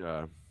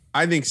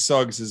think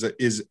Suggs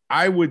is.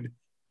 I would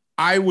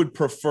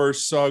prefer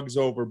Suggs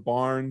over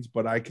Barnes,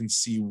 but I can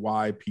see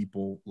why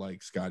people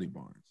like Scotty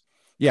Barnes.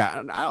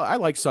 Yeah, I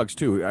like Suggs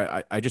too.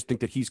 I just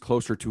think that he's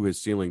closer to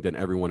his ceiling than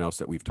everyone else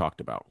that we've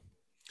talked about.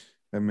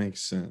 That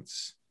makes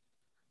sense.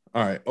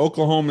 All right,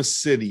 Oklahoma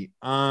City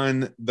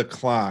on the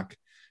clock.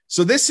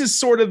 So this is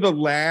sort of the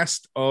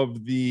last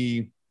of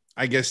the,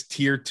 I guess,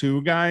 tier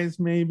 2 guys,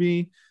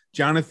 maybe.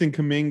 Jonathan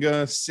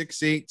Kuminga,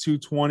 6'8",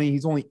 220.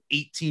 He's only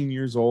 18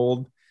 years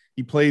old.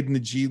 He played in the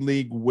G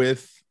League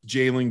with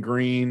Jalen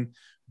Green.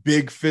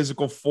 Big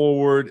physical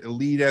forward,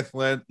 elite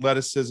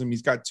athleticism.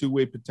 He's got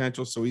two-way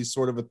potential, so he's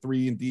sort of a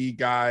 3-and-D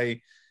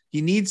guy.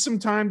 He needs some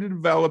time to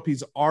develop.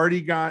 He's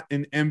already got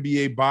an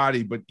NBA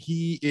body, but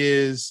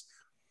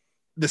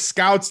the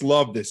scouts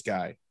love this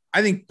guy.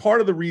 I think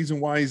part of the reason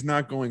why he's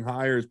not going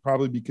higher is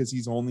probably because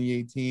he's only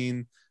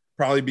 18,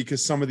 probably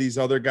because some of these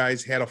other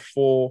guys had a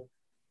full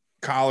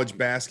college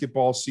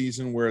basketball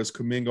season, whereas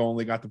Kuminga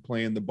only got to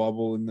play in the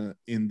bubble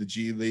in the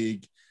G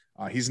League.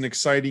 He's an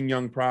exciting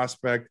young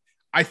prospect.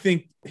 I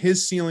think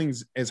his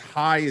ceiling's as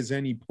high as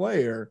any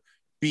player,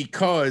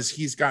 because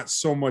he's got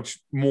so much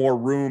more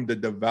room to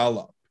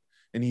develop,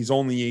 and he's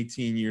only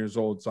 18 years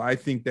old. So I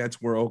think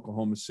that's where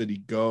Oklahoma City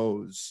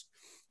goes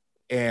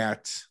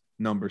at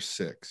number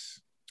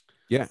 6.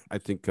 Yeah, I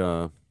think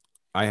I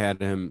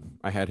had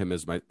him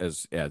as my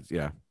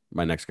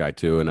my next guy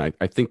too. And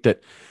I think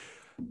that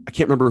I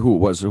can't remember who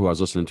I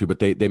was listening to, but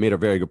they made a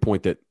very good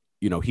point that,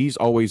 he's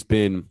always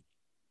been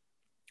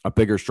a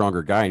bigger,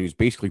 stronger guy, and he's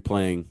basically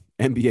playing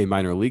NBA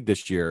minor league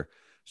this year.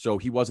 So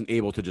he wasn't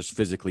able to just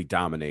physically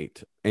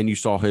dominate, and you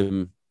saw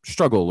him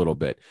struggle a little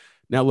bit.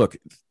 Now, look,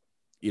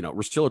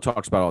 Russillo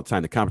talks about all the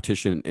time, the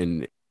competition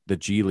in the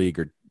G League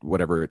or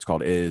whatever it's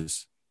called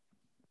is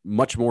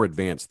much more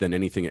advanced than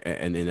anything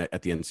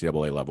at the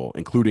NCAA level,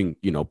 including,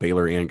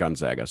 Baylor and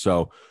Gonzaga.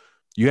 So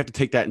you have to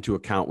take that into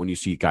account when you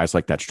see guys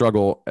like that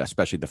struggle,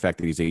 especially the fact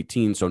that he's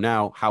 18. So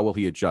now how will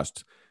he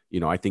adjust?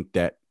 I think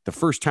that the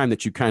first time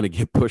that you kind of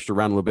get pushed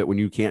around a little bit when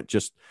you can't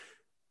just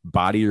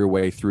body your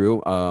way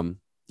through,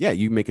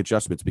 you make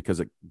adjustments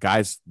because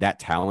guys that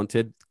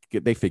talented,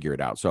 they figure it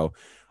out. So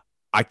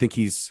I think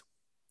he's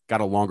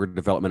got a longer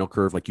developmental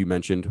curve, like you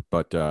mentioned,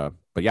 but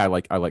yeah, I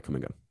like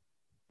coming up.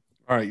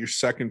 All right. Your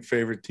second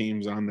favorite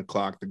team's on the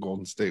clock, the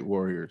Golden State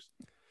Warriors.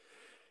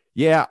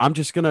 Yeah. I'm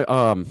just going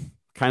to,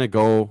 kind of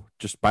go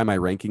just by my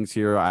rankings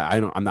here.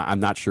 I'm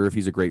not sure if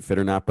he's a great fit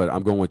or not, but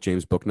I'm going with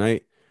James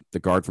Bouknight, the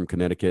guard from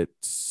Connecticut,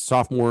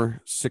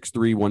 sophomore,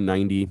 6'3",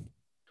 190.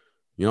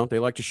 They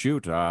like to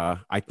shoot.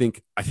 I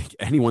think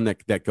anyone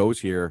that goes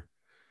here,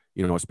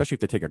 especially if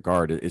they take a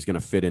guard, is going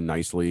to fit in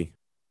nicely.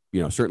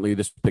 Certainly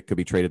this pick could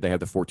be traded. They have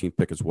the 14th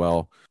pick as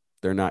well.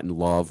 They're not in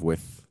love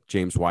with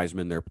James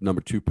Wiseman, their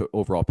number 2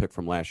 overall pick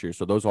from last year.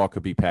 So those all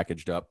could be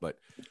packaged up. But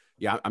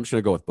yeah, I'm just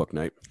going to go with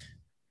Bouknight.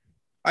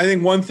 I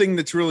think one thing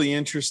that's really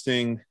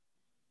interesting,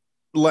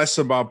 less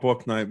about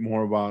Bouknight,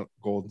 more about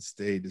Golden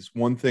State, is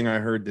one thing I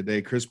heard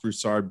today. Chris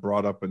Broussard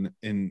brought up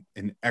an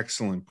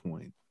excellent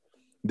point.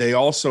 They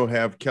also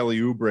have Kelly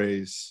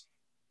Oubre's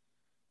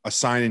a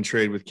sign and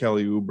trade with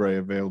Kelly Oubre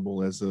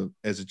available as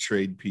a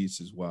trade piece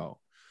as well.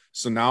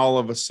 So now all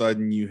of a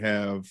sudden you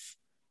have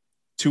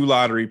 2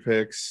 lottery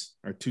picks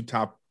or 2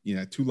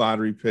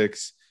 lottery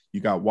picks.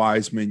 You got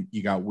Wiseman,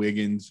 you got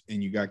Wiggins,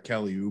 and you got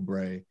Kelly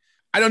Oubre.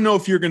 I don't know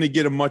if you're going to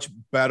get a much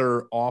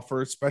better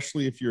offer,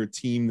 especially if you're a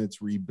team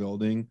that's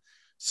rebuilding.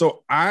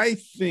 So I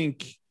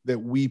think that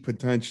we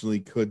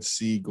potentially could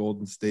see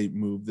Golden State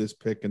move this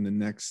pick in the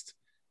next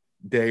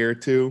day or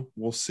two.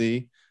 We'll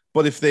see.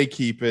 But if they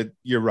keep it,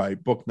 you're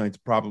right. Bouknight's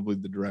probably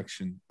the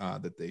direction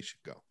that they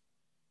should go.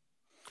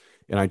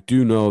 And I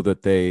do know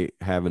that they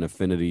have an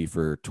affinity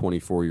for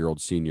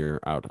 24-year-old senior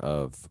out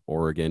of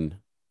Oregon,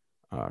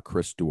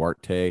 Chris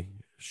Duarte,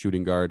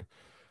 shooting guard,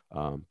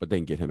 but they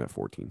can get him at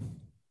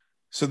 14.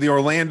 So the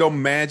Orlando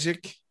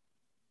Magic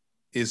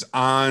is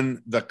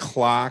on the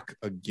clock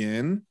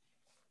again,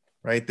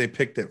 right? They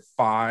picked at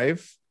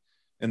 5,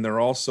 and they're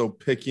also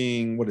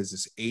picking,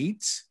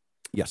 8?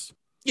 Yes.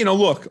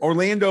 Look,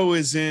 Orlando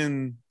is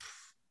in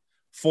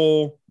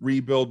full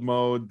rebuild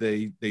mode.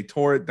 They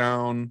tore it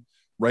down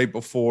right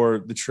before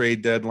the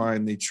trade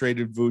deadline. They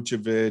traded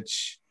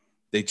Vucevic.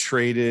 They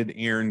traded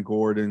Aaron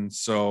Gordon.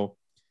 So,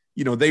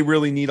 they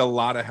really need a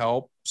lot of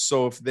help.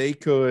 So if they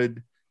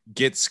could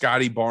get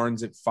Scotty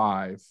Barnes at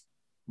 5,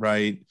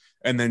 right,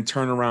 and then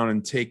turn around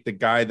and take the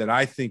guy that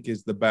I think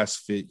is the best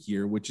fit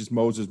here, which is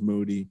Moses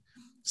Moody,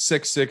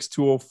 6'6",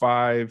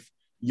 205,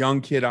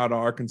 young kid out of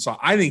Arkansas.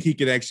 I think he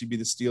could actually be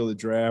the steal of the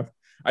draft.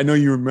 I know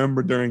you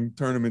remember during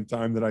tournament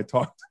time that I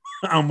talked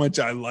about how much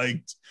I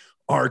liked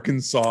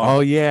Arkansas. Oh,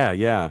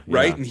 yeah.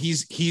 Right, and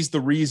he's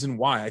the reason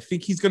why. I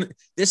think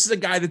this is a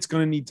guy that's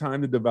going to need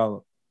time to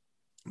develop.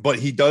 But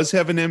he does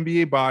have an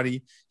NBA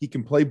body. He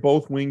can play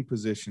both wing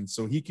positions,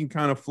 so he can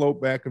kind of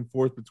float back and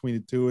forth between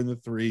the 2 and the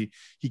 3.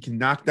 He can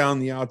knock down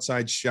the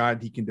outside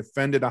shot. He can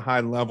defend at a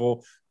high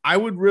level. I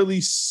would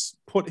really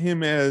put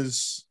him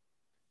as,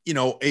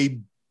 a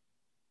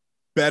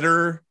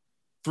better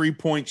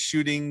 3-point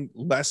shooting,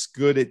 less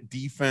good at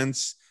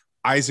defense,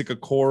 Isaac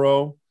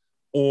Okoro,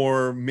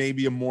 or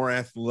maybe a more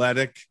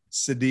athletic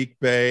Saddiq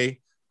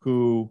Bey,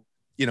 who,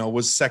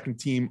 was second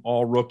team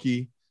all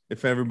rookie.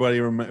 If everybody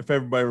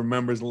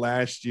remembers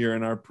last year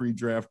in our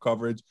pre-draft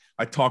coverage,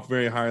 I talked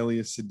very highly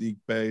of Saddiq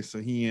Bey, so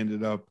he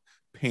ended up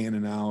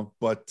panning out.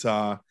 But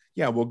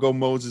we'll go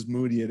Moses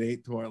Moody at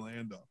 8 to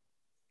Orlando.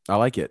 I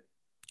like it.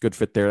 Good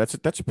fit there.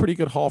 That's a pretty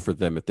good haul for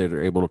them if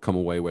they're able to come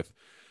away with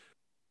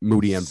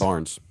Moody and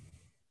Barnes.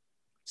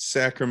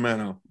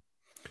 Sacramento's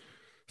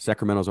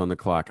on the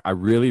clock. I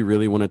really,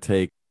 really want to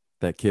take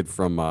that kid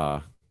from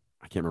I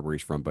can't remember where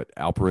he's from, but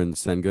Alperen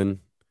Sengun.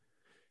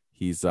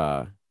 He's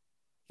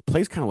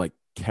plays kind of like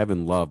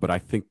Kevin Love, but I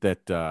think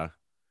that I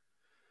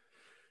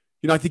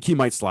think he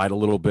might slide a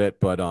little bit.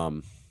 But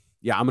I'm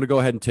gonna go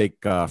ahead and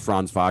take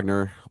Franz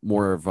Wagner.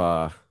 More of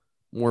a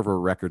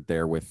record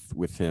there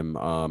with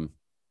him.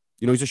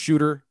 He's a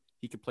shooter.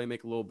 He can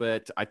make a little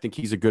bit. I think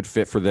he's a good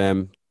fit for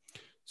them.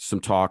 Some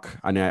talk.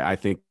 I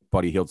think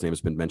Buddy Hield's name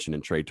has been mentioned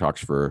in trade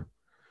talks for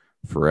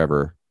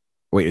forever.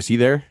 Wait, is he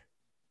there?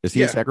 Is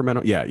he in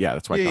Sacramento? Yeah,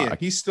 that's what I thought. Yeah,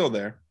 he's still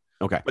there.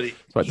 Okay. But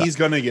So he's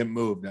going to get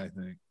moved, I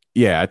think.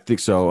 Yeah, I think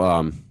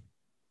so.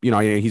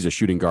 He's a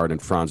shooting guard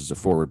and Franz is a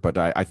forward, but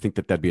I think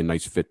that'd be a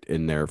nice fit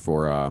in there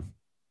for, a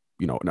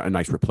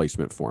nice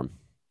replacement for him.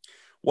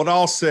 What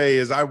I'll say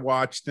is I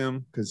watched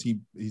him because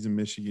he's a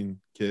Michigan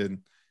kid.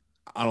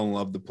 I don't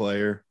love the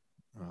player.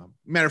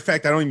 Matter of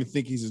fact, I don't even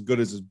think he's as good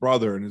as his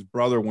brother, and his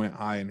brother went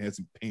high and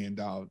hasn't panned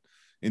out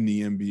in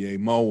the NBA,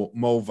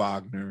 Mo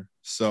Wagner.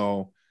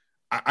 So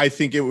I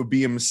think it would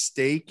be a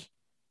mistake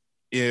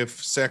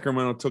if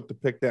Sacramento took the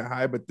pick that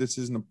high, but this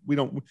isn't we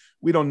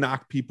don't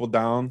knock people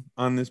down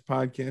on this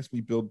podcast.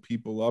 We build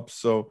people up.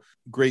 So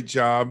great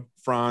job,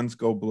 Franz,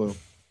 go blue.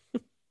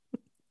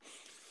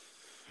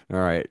 All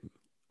right.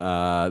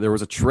 There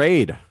was a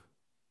trade.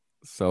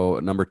 So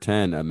number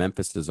 10,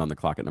 Memphis is on the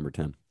clock at number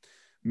 10.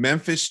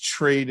 Memphis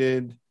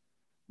traded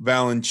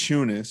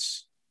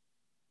Valanciunas,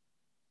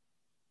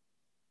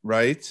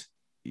 right?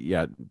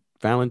 Yeah,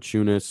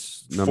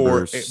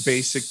 Valanciunas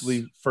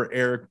basically for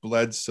Eric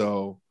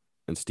Bledsoe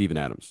and Steven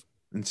Adams.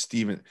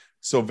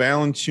 So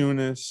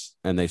Valanciunas,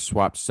 and they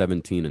swapped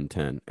 17 and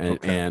 10,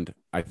 and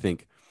I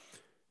think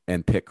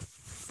pick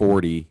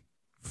 40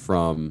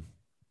 from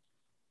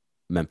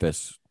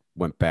Memphis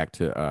went back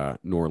to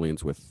New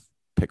Orleans with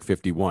pick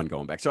 51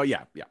 going back. So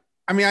yeah.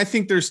 I mean, I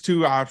think there's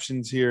two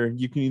options here.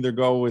 You can either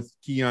go with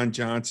Keon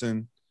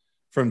Johnson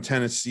from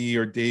Tennessee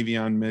or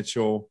Davion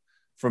Mitchell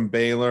from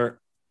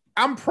Baylor.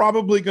 I'm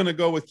probably going to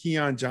go with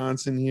Keon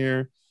Johnson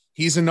here.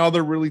 He's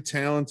another really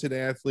talented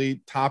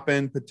athlete, top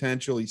end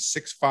potential. He's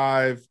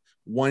 6'5",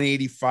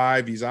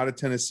 185. He's out of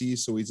Tennessee,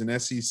 so he's an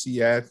SEC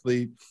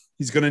athlete.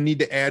 He's going to need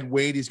to add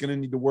weight. He's going to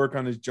need to work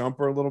on his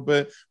jumper a little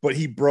bit, but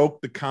he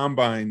broke the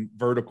combine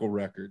vertical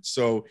record.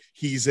 So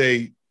he's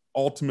a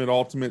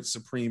ultimate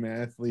supreme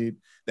athlete.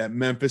 That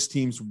Memphis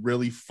team's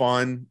really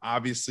fun.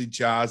 Obviously,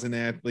 Ja's an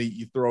athlete.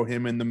 You throw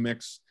him in the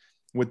mix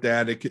with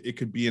that, it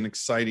could be an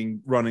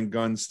exciting run and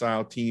gun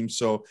style team.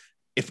 So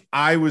if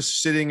I was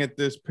sitting at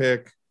this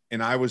pick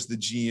and I was the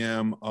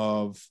GM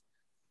of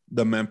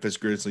the Memphis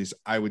Grizzlies,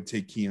 I would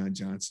take Keon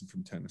Johnson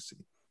from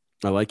Tennessee.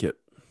 I like it.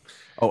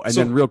 Oh, and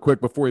then real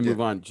quick before we move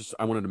on,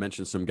 I wanted to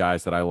mention some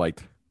guys that I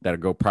liked that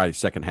would go probably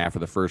second half of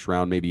the first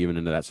round, maybe even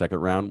into that second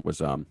round,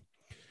 was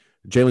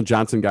Jalen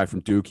Johnson, guy from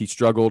Duke. He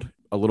struggled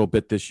a little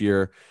bit this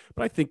year,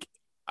 but I think,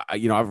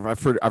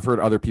 I've heard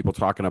other people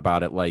talking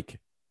about it. Like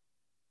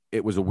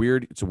it's a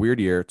weird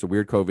year. It's a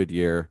weird COVID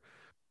year.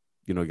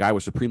 The guy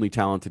was supremely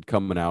talented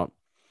coming out.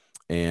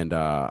 And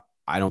I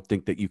don't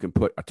think that you can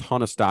put a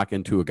ton of stock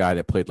into a guy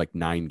that played like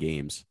 9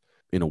 games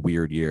in a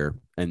weird year.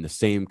 And the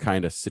same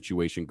kind of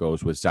situation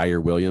goes with Zaire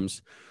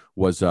Williams,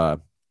 was a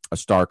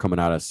star coming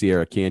out of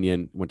Sierra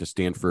Canyon, went to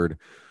Stanford,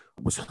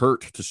 was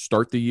hurt to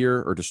start the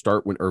year or to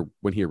start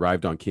when he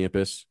arrived on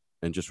campus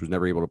and just was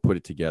never able to put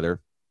it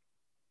together.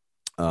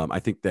 I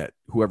think that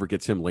whoever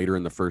gets him later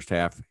in the first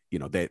half, they're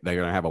going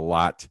to have a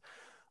lot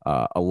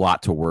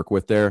to work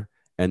with there.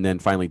 And then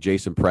finally,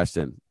 Jason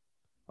Preston,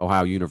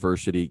 Ohio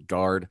University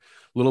guard, a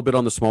little bit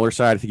on the smaller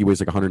side. I think he weighs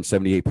like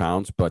 178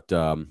 pounds, but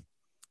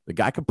the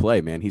guy can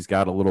play, man. He's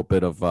got a little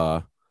bit of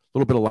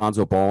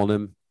Lonzo Ball in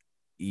him.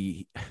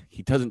 He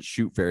doesn't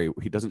shoot very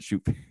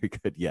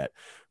good yet,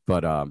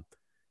 but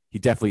he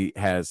definitely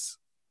has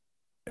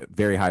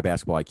very high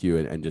basketball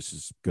IQ and just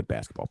is a good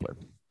basketball player.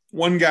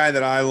 One guy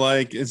that I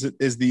like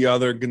is the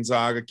other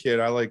Gonzaga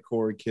kid. I like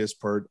Corey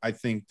Kispert. I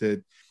think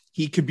that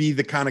he could be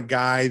the kind of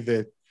guy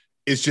that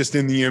is just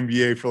in the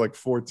NBA for like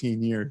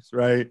 14 years,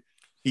 right?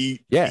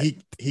 He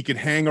could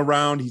hang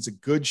around. He's a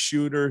good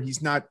shooter.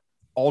 He's not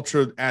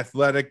ultra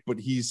athletic, but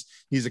he's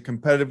a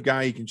competitive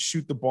guy. He can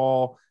shoot the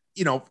ball.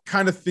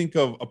 Kind of think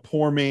of a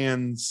poor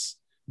man's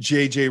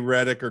JJ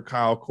Redick or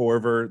Kyle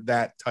Korver,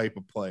 that type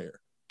of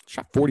player.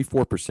 Shot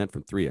 44%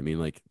 from 3. I mean,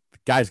 like, the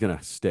guy's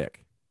gonna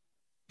stick.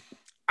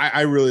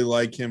 I really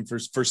like him for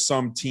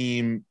some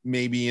team,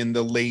 maybe in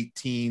the late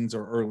teens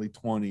or early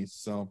 20s.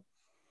 So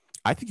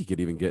I think he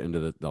could even get into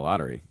the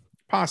lottery.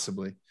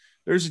 Possibly.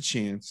 There's a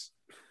chance.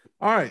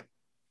 All right.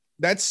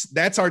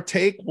 That's our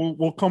take.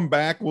 We'll come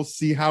back. We'll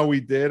see how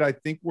we did. I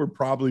think we're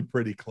probably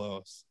pretty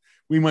close.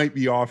 We might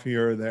be off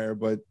here or there,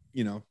 but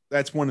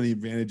that's one of the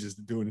advantages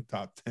to doing a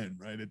top 10,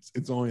 right?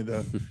 It's only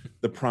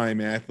the prime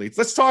athletes.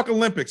 Let's talk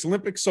Olympics.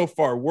 Olympics so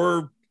far,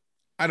 we're,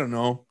 I don't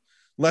know,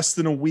 less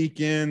than a week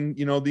in.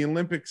 The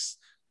Olympics,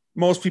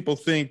 most people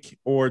think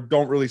or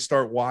don't really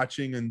start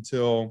watching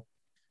until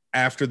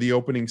after the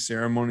opening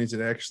ceremonies.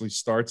 It actually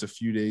starts a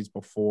few days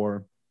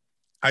before.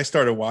 I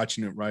started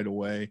watching it right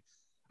away.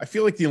 I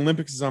feel like the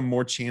Olympics is on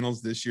more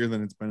channels this year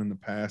than it's been in the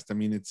past. I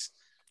mean,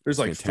 there's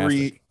like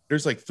three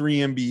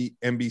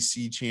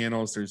NBC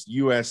channels. There's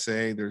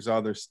USA, there's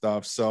other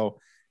stuff. So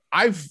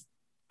I've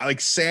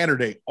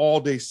all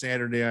day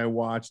Saturday I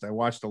watched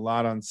a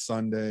lot on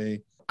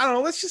Sunday. I don't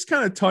know. Let's just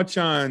kind of touch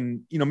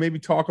on, maybe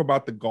talk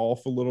about the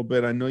golf a little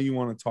bit. I know you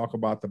want to talk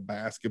about the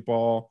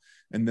basketball,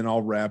 and then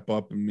I'll wrap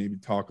up and maybe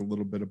talk a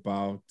little bit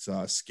about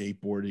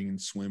skateboarding and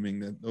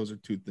swimming. Those are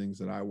two things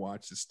that I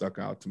watched that stuck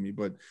out to me,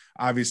 but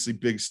obviously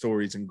big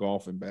stories in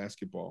golf and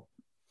basketball.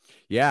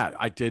 Yeah,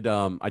 I did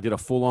a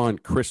full-on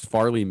Chris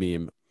Farley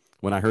meme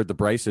when I heard the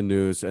Bryson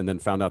news and then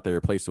found out they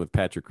replaced him with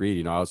Patrick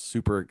Reed, I was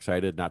super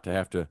excited not to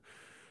have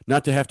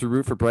to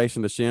root for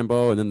Bryson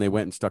DeChambeau, and then they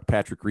went and stuck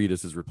Patrick Reed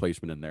as his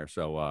replacement in there.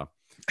 So,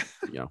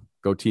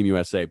 go Team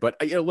USA. But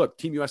look,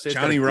 Team USA.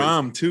 Johnny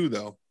Rahm too,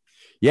 though.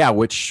 Yeah,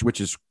 which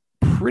is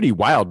pretty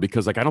wild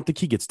because I don't think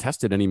he gets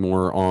tested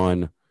anymore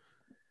on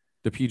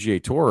the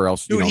PGA Tour, or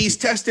else. Dude, he's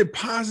tested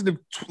positive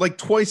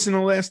twice in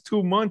the last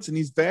 2 months, and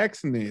he's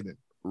vaccinated.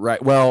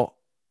 Right. Well,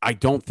 I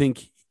don't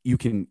think you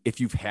can. If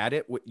you've had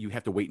it, you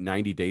have to wait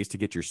 90 days to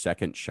get your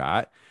second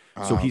shot.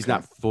 So he's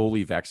not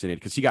fully vaccinated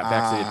because he got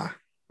vaccinated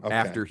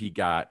after he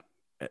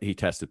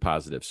tested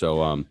positive.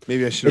 So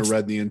maybe I should have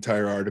read the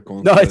entire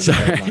article. No, it's all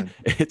right.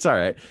 It's all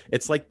right.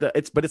 It's like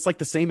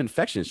the same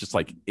infection. It's just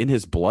like in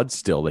his blood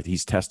still that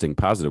he's testing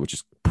positive, which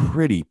is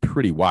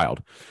pretty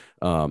wild.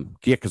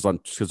 Because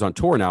on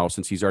tour now,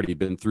 since he's already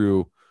been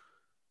through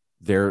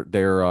their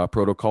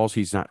protocols,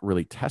 he's not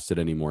really tested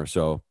anymore.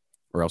 So,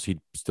 or else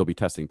he'd still be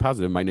testing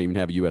positive. Might not even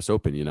have a U.S.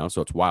 Open,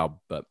 so it's wild.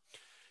 But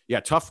yeah,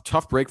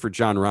 tough break for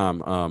Jon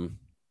Rahm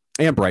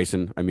and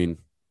Bryson. I mean,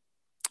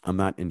 I'm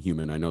not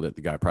inhuman. I know that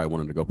the guy probably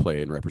wanted to go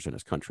play and represent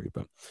his country,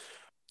 but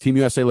Team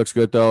USA looks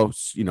good though.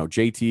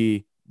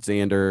 JT,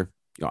 Xander,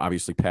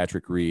 obviously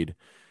Patrick Reed,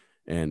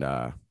 and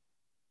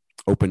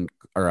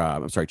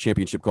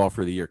championship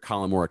golfer of the year,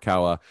 Colin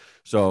Morikawa.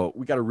 So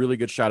we got a really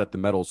good shot at the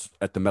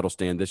medal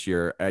stand this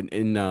year. And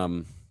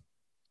in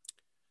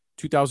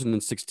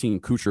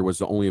 2016, Kuchar was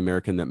the only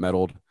American that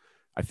medaled.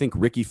 I think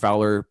Ricky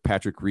Fowler,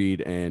 Patrick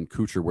Reed, and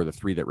Kuchar were the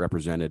three that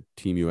represented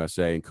Team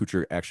USA, and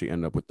Kuchar actually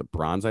ended up with the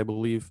bronze, I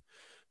believe.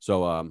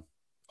 So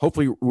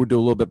hopefully we'll do a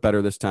little bit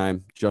better this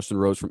time. Justin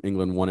Rose from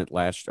England won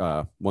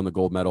the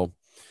gold medal,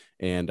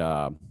 and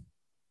a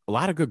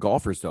lot of good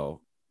golfers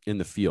though in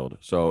the field.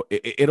 So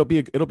it'll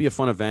be a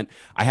fun event.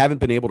 I haven't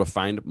been able to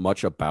find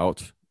much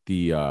about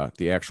the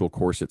actual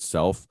course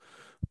itself,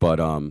 but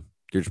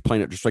they're just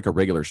playing it just like a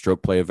regular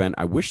stroke play event.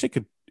 I wish they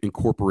could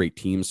incorporate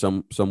teams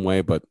some way,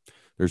 but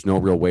there's no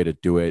real way to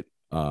do it.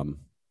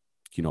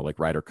 Like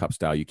Ryder Cup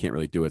style, you can't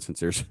really do it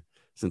since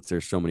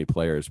there's so many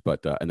players,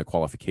 but and the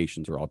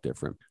qualifications are all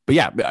different. But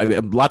yeah,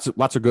 lots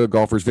of good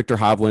golfers. Victor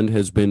Hovland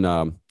has been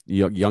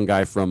young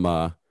guy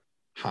from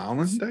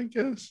Holland, I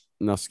guess.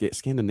 No,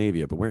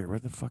 Scandinavia, but where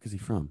the fuck is he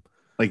from?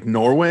 Like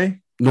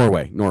Norway.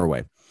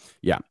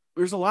 Yeah,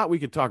 there's a lot we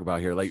could talk about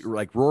here.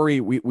 Like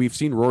Rory, we've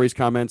seen Rory's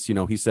comments.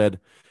 He said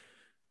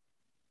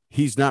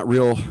he's not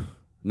real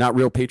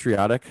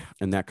patriotic,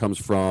 and that comes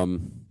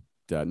from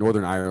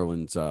Northern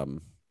Ireland's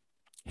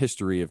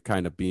history of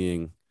kind of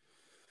being.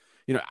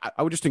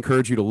 I would just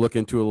encourage you to look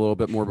into it a little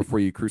bit more before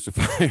you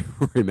crucify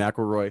Rory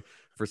McIlroy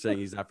for saying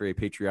he's not very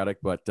patriotic.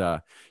 But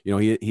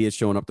he is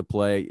showing up to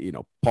play.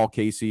 Paul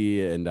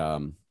Casey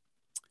and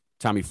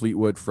Tommy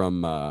Fleetwood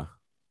from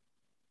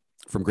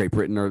Great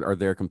Britain are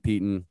there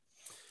competing,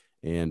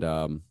 and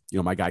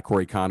my guy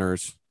Corey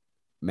Connors,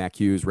 Mac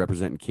Hughes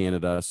representing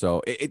Canada.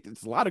 So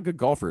it's a lot of good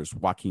golfers.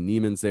 Joaquin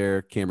Neiman's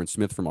there, Cameron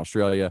Smith from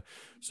Australia.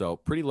 So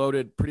pretty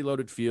loaded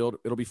field.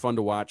 It'll be fun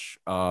to watch.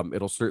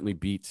 It'll certainly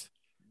beat.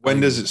 When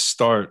does it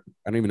start?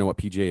 I don't even know what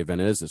PGA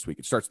event it is this week.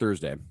 It starts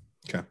Thursday.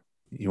 Okay.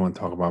 You want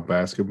to talk about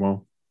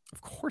basketball?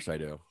 Of course I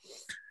do.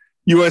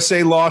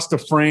 USA lost to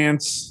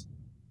France.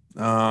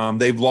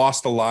 They've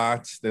lost a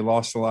lot. They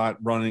lost a lot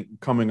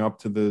coming up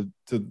to the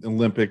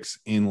Olympics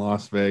in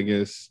Las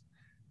Vegas.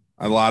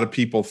 A lot of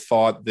people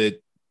thought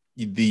that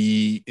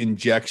the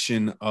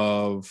injection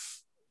of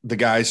the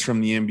guys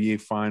from the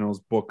NBA Finals,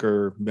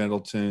 Booker,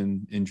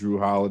 Middleton, and Drew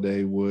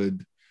Holiday,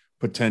 would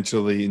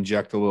potentially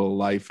inject a little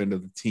life into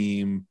the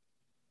team.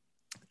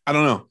 I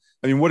don't know.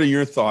 I mean, what are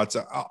your thoughts?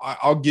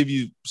 I'll give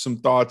you some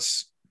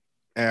thoughts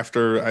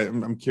after.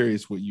 I'm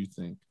curious what you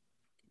think.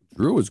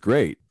 Drew was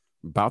great.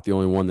 About the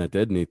only one that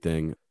did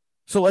anything.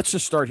 So let's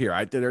just start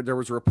here. There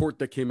was a report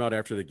that came out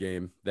after the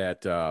game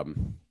that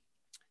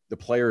the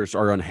players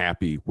are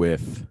unhappy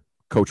with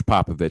Coach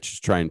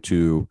Popovich trying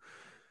to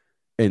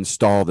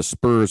install the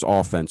Spurs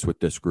offense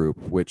with this group,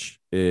 which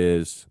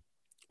is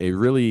a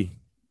really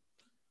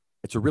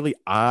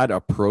odd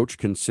approach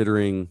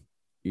considering,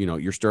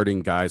 you're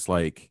starting guys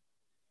like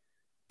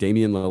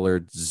Damian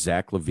Lillard,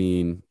 Zach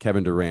LaVine,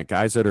 Kevin Durant,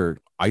 guys that are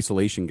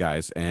isolation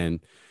guys.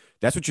 And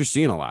that's what you're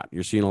seeing a lot.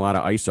 You're seeing a lot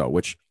of ISO,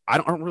 which I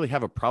don't really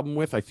have a problem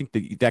with. I think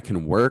that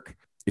can work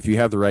if you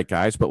have the right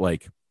guys, but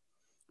like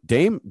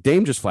Dame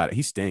just flat,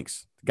 he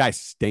stinks. The guy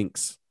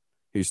stinks.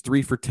 He's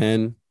 3 for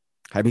 10.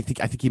 I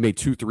think he made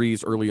 2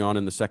 threes early on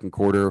in the second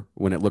quarter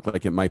when it looked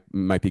like it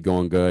might be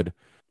going good.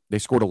 They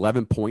scored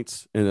 11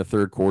 points in the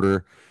third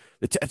quarter.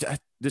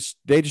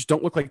 They just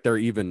don't look like they're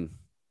even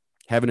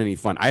having any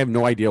fun. I have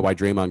no idea why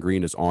Draymond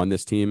Green is on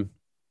this team.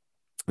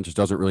 It just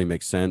doesn't really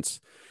make sense.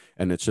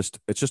 And it's just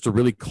a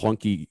really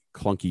clunky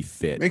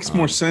fit. Makes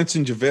more sense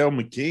in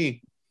JaVale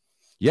McGee.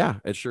 Yeah,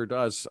 it sure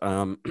does.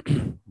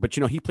 But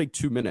he played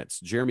 2 minutes.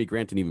 Jeremy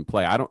Grant didn't even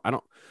play. I don't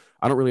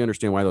really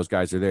understand why those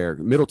guys are there.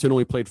 Middleton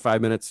only played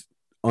 5 minutes.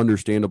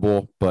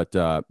 Understandable, but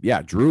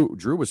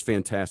Drew was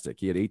fantastic.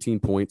 He had 18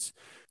 points.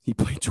 He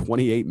played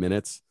 28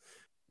 minutes.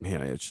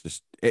 Man, it's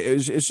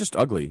just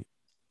ugly.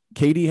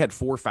 KD had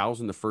 4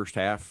 fouls in the first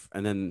half,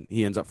 and then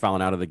he ends up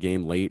fouling out of the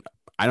game late.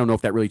 I don't know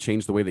if that really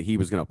changed the way that he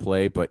was going to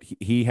play, but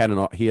he had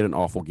an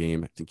awful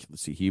game. I think,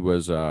 let's see, he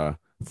was 4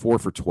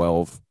 for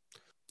 12.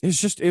 It was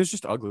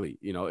just ugly.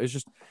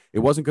 It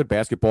wasn't good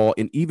basketball.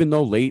 And even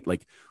though late,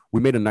 like,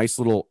 we made a nice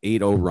little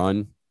 8-0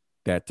 run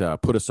that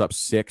put us up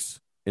 6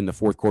 in the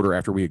fourth quarter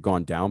after we had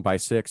gone down by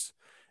 6.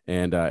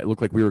 And it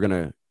looked like we were going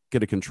to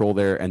get a control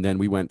there. And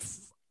then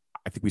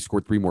I think we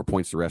scored 3 more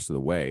points the rest of the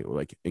way,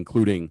 like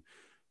including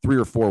 3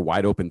 or 4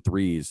 wide open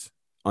threes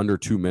under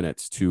 2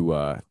 minutes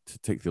to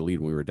take the lead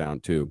when we were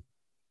down 2.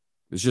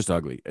 It's just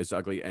ugly. It's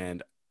ugly.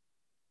 And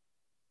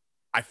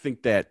I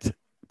think that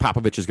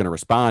Popovich is going to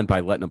respond by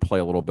letting them play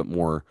a little bit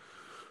more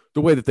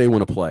the way that they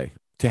want to play.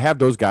 To have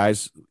those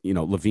guys,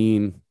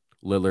 Levine,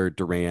 Lillard,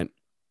 Durant,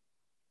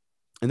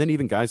 and then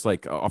even guys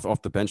like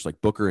off the bench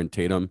like Booker and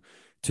Tatum,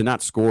 to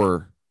not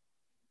score,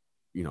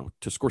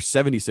 to score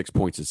 76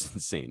 points is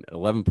insane.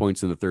 11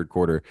 points in the third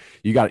quarter.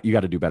 You got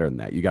to do better than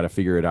that. You got to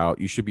figure it out.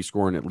 You should be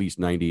scoring at least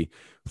 90.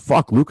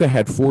 Fuck, Luka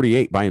had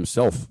 48 by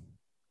himself,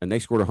 and they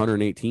scored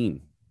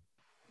 118.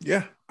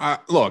 Yeah.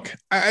 Look,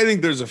 I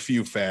think there's a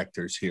few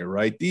factors here,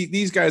 right?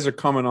 These guys are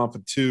coming off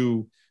of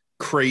 2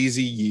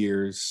 crazy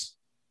years,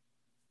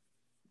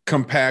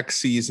 compact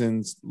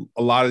seasons.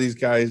 A lot of these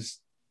guys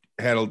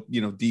had,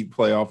 deep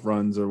playoff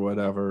runs or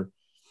whatever.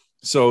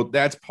 So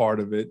that's part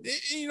of it.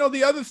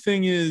 The other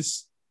thing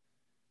is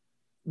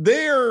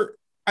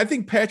I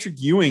think Patrick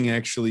Ewing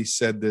actually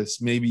said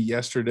this maybe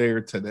yesterday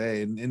or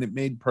today, and it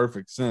made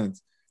perfect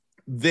sense.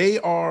 They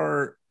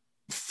are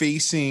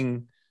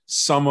facing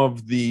some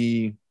of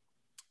the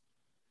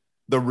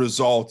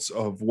results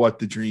of what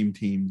the Dream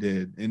Team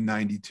did in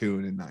 92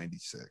 and in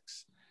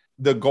 96.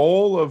 The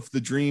goal of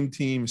the Dream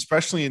Team,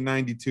 especially in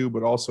 92,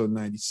 but also in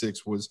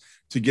 96, was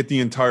to get the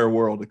entire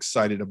world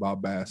excited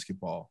about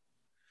basketball.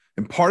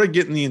 And part of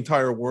getting the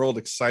entire world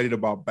excited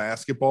about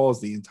basketball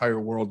is the entire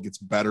world gets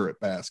better at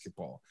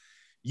basketball.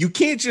 You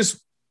can't just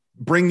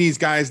bring these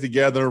guys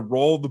together,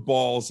 roll the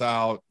balls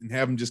out, and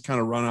have them just kind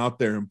of run out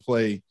there and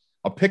play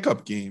a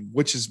pickup game,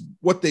 which is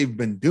what they've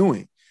been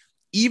doing.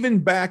 Even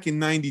back in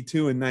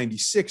 92 and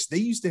 96, they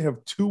used to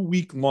have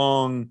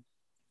 2-week-long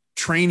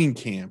training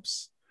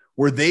camps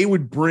where they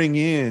would bring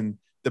in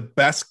the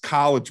best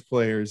college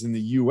players in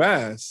the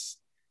U.S.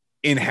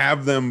 and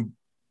have them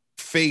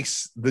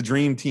face the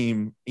Dream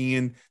Team,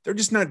 and they're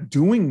just not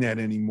doing that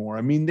anymore.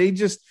 I mean,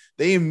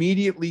 they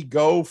immediately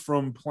go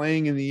from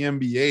playing in the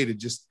NBA to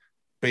just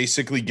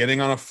basically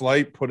getting on a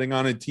flight, putting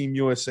on a Team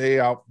USA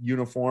out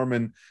uniform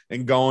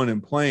and going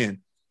and playing.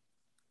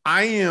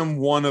 I am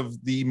one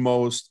of the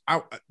most,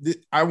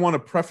 I want to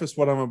preface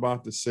what I'm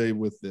about to say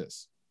with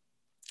this.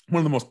 One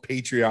of the most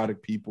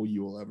patriotic people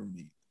you will ever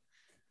meet.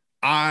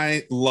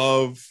 I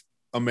love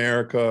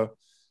America.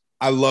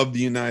 I love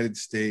the United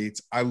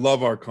States. I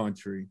love our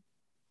country.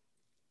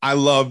 I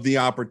love the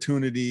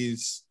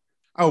opportunities.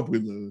 I hope we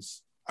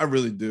lose. I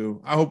really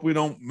do. I hope we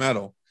don't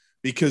medal,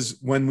 because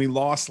when we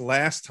lost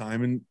last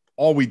time and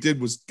all we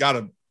did was got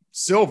a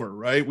silver,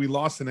 right? We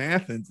lost in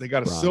Athens. They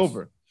got a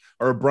silver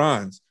or a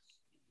bronze.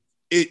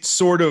 It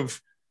sort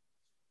of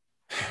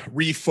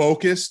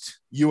refocused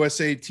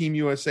Team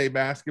USA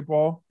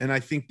basketball. And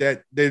I think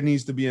that there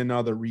needs to be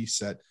another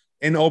reset.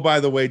 And oh, by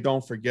the way,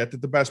 don't forget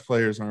that the best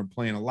players aren't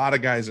playing. A lot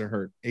of guys are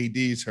hurt.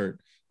 AD's hurt.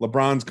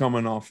 LeBron's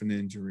coming off an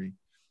injury.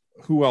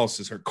 Who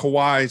else is hurt?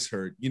 Kawhi's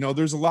hurt.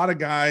 There's a lot of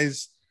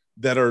guys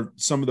that are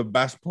some of the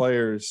best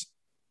players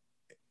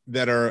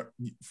that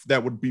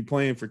would be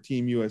playing for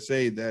Team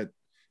USA that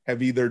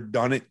have either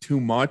done it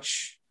too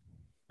much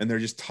and they're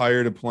just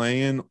tired of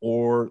playing,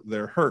 or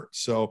they're hurt.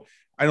 So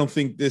I don't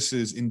think this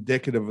is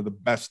indicative of the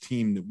best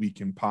team that we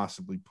can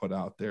possibly put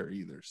out there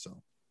either.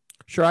 So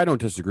sure, I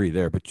don't disagree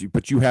there,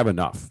 but you have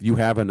enough. You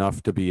have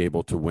enough to be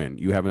able to win.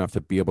 You have enough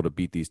to be able to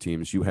beat these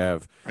teams. You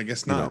have, I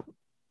guess not.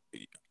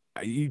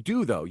 You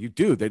do though. You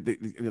do.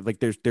 Like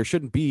there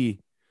shouldn't be,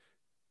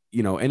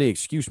 any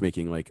excuse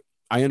making. Like,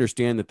 I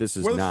understand that this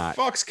is not.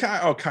 Fuck's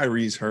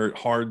Kyrie's hurt.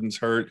 Harden's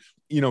hurt.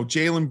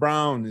 Jaylen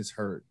Brown is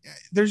hurt.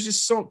 There's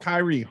just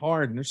Kyrie,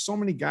 Harden. There's so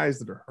many guys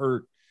that are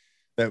hurt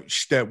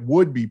that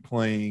would be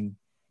playing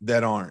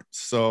that aren't.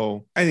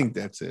 So I think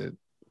that's it.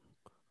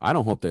 I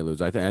don't hope they lose.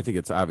 I think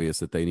it's obvious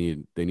that they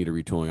need a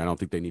retooling. I don't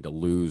think they need to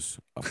lose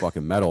a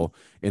fucking medal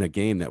in a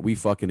game that we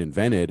fucking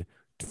invented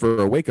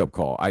for a wake up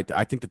call. I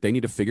think that they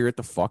need to figure it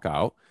the fuck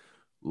out.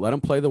 Let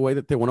them play the way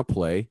that they want to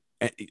play.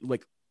 And,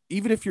 like,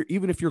 even if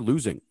you're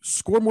losing,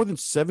 score more than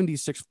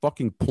 76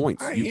 fucking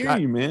points. I hear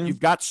you, man. You've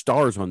got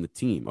stars on the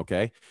team.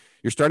 Okay,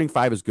 your starting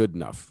 5 is good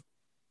enough.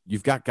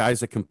 You've got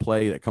guys that can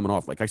play, that coming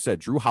off. Like I said,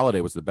 Drew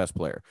Holiday was the best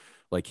player.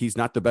 Like, he's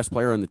not the best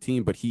player on the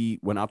team, but he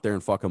went out there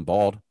and fucking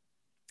balled.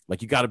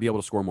 Like, you got to be able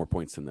to score more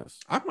points than this.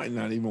 I might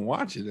not even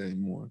watch it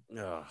anymore.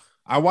 Ugh.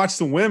 I watch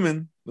the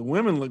women. The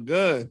women look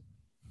good.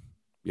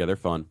 Yeah, they're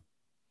fun.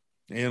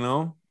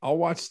 I'll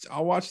watch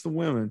the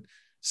women.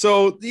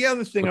 So the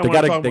other thing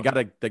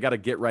they got a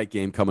get right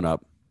game coming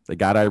up. They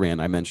got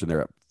Iran. I mentioned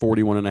they're at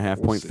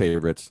 41.5 point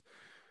favorites.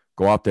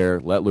 Go out there,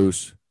 let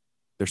loose.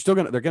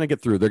 they're gonna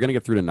get through. They're gonna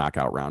get through the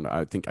knockout round.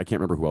 I can't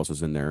remember who else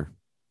is in their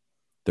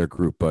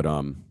group, but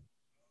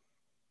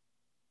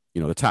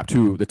the top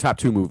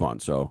two move on.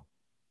 So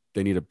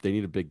they need a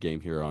big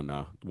game here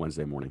on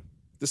Wednesday morning.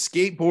 The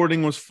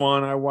skateboarding was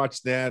fun. I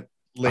watched that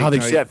late they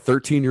night. see that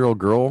 13-year-old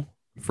girl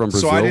from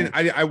Brazil. So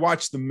I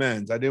watched the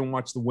men's. I didn't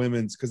watch the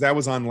women's because that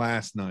was on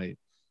last night.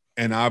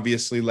 And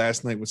obviously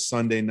last night was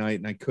Sunday night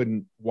and I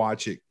couldn't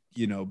watch it,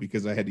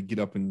 because I had to get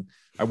up and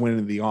I went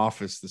into the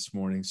office this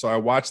morning. So I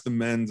watched the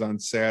men's on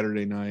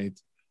Saturday night.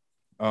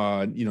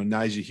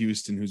 Nyjah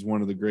Houston, who's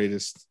one of the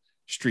greatest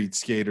street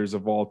skaters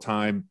of all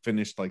time,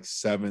 finished like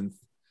 7th.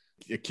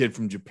 A kid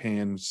from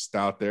Japan was just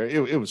out there.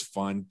 It was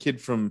fun.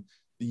 Kid from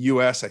the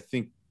US, I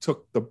think,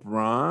 took the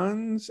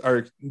bronze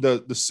or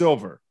the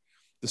silver.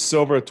 The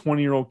silver, a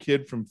 20-year-old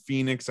kid from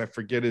Phoenix. I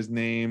forget his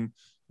name.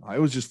 It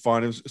was just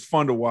fun. It was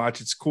fun to watch.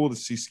 It's cool to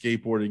see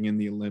skateboarding in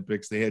the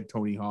Olympics. They had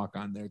Tony Hawk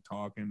on there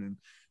talking and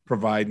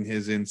providing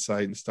his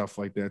insight and stuff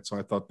like that. So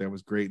I thought that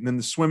was great. And then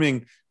the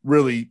swimming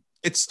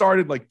it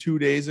started like 2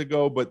 days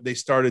ago, but they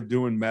started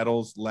doing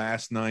medals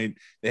last night.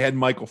 They had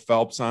Michael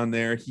Phelps on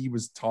there. He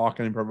was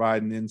talking and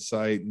providing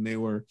insight, and they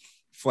were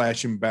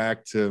flashing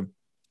back to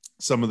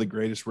some of the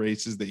greatest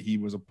races that he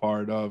was a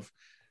part of.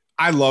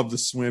 I love the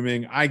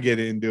swimming. I get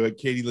into it.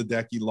 Katie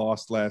Ledecky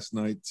lost last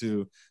night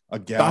to a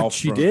gal.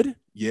 She did?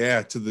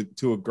 Yeah,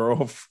 to a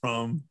girl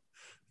from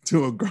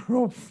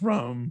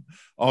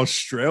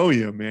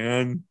Australia,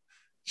 man.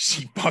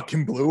 She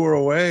fucking blew her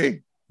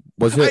away.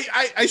 Was it?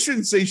 I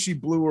shouldn't say she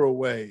blew her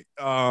away.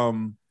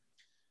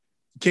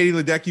 Katie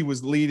Ledecky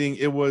was leading.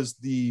 It was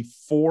the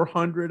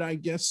 400, I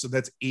guess. So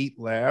that's 8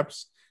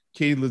 laps.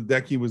 Katie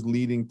Ledecky was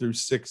leading through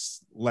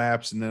 6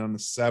 laps, and then on the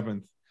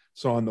 7th.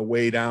 So on the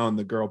way down,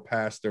 the girl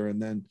passed her,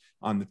 and then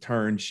on the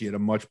turn, she had a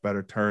much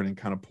better turn and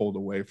kind of pulled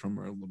away from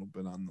her a little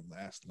bit on the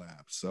last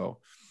lap. So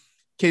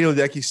Katie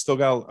Ledecky still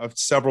got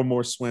several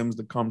more swims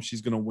to come.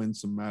 She's going to win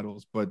some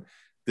medals, but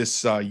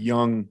this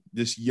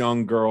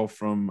young girl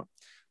from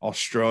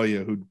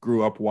Australia who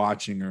grew up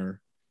watching her,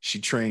 she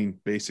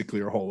trained basically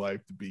her whole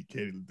life to beat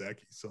Katie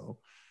Ledecky. So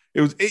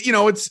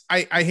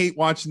I hate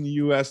watching the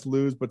U.S.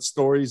 lose, but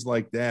stories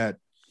like that,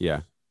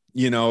 yeah.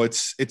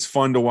 It's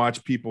fun to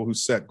watch people who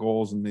set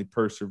goals and they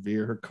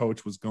persevere. Her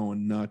coach was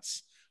going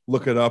nuts.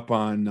 Look it up.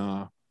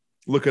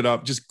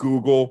 Just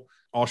Google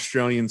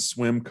Australian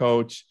swim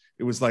coach.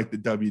 It was like the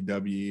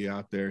WWE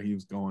out there. He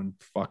was going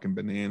fucking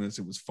bananas.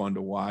 It was fun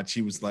to watch.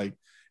 He was like,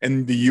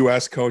 and the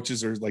U.S.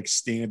 coaches are like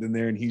standing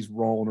there and he's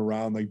rolling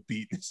around, like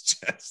beating his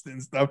chest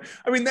and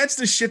stuff. I mean, that's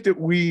the shit that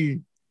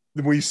we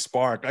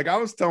spark. Like I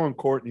was telling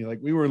Courtney, like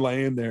we were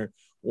laying there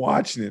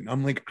watching it. And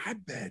I'm like, I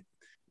bet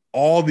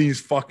all these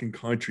fucking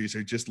countries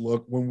are just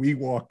when we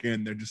walk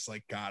in, they're just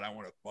like, God, I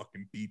want to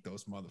fucking beat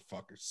those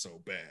motherfuckers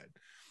so bad,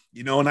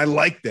 and I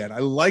like that. I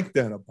like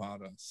that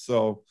about us.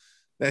 So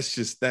that's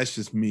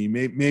just me.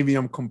 Maybe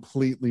I'm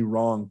completely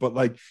wrong, but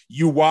like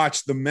you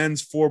watch the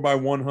men's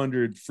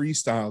 4x100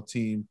 freestyle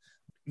team,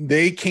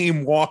 they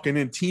came walking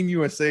in. Team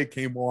USA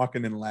came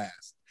walking in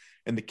last.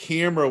 And the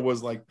camera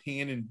was like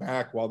panning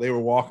back while they were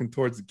walking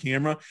towards the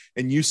camera.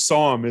 And you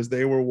saw them as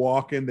they were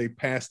walking, they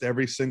passed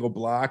every single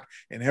block,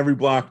 and every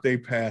block they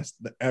passed,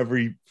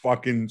 every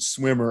fucking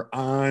swimmer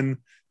on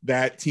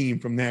that team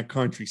from that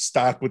country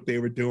stopped what they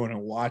were doing and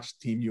watched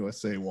Team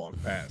USA walk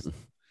past.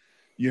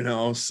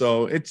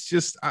 So it's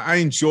just, I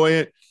enjoy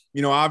it.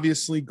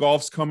 Obviously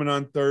golf's coming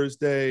on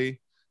Thursday.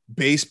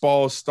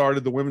 Baseball has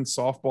started. The women's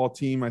softball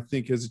team, I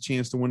think, has a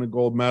chance to win a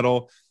gold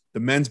medal. The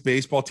men's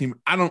baseball team,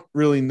 I don't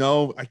really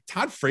know.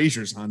 Todd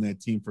Frazier's on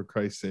that team, for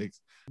Christ's sakes.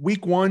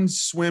 Week 1,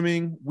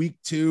 swimming. Week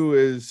 2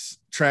 is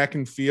track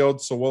and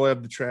field. So we'll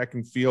have the track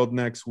and field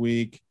next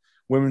week.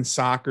 Women's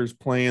soccer's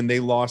playing. They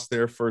lost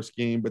their first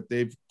game, but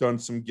they've done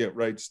some get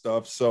right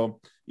stuff. So,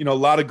 a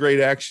lot of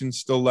great action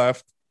still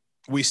left.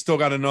 We still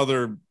got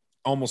another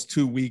almost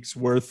 2 weeks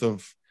worth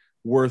of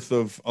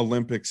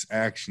Olympics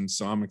action.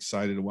 So I'm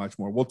excited to watch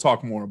more. We'll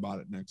talk more about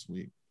it next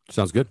week.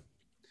 Sounds good.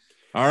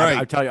 All right.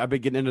 I tell you, I've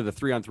been getting into the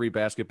 3-on-3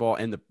 basketball,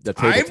 and the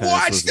table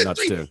tennis was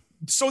nuts too.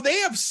 So they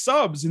have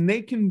subs, and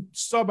they can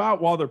sub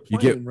out while they're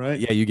playing, right?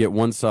 Yeah, you get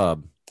one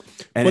sub.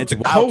 And but it's the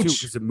wild coach, too,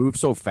 because it moves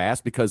so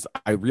fast, because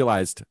I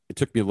realized, it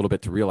took me a little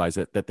bit to realize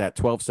that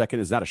 12-second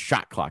is not a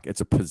shot clock.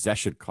 It's a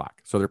possession clock.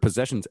 So their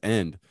possessions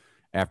end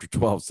after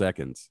 12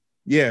 seconds.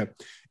 Yeah.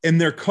 And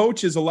their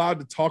coach is allowed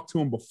to talk to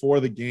them before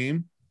the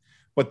game,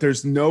 but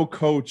there's no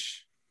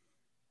coach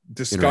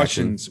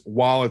discussions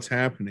while it's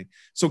happening.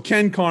 So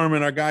Ken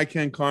Carmen, our guy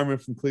Ken Carmen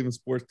from Cleveland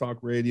Sports Talk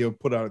Radio,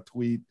 put out a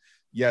tweet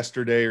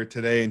yesterday or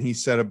today, and he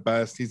said it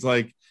best. He's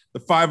like, the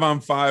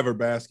 5-on-5 are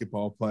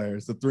basketball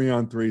players. The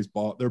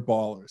 3-on-3s they're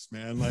ballers,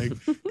 man. Like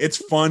it's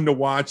fun to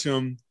watch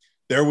them.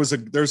 There's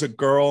a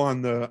girl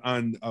on the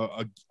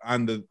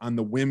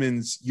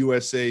women's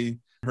USA.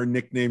 Her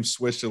nickname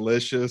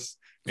Swishalicious,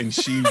 and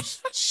she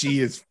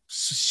is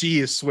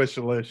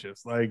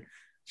Swishalicious. Like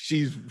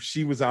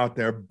she was out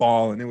there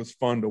balling. It was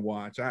fun to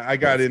watch. I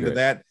got That's into good.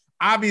 That.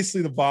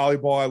 Obviously, the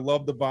volleyball. I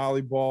love the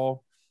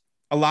volleyball.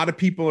 A lot of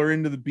people are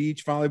into the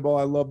beach volleyball.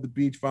 I love the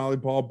beach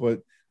volleyball,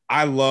 but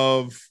I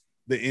love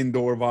the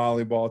indoor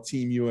volleyball,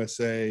 Team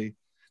USA.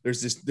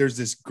 There's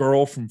this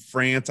girl from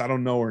France. I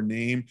don't know her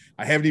name.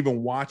 I haven't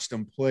even watched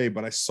them play,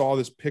 but I saw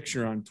this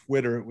picture on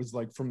Twitter. It was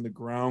like from the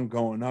ground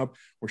going up,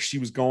 where she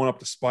was going up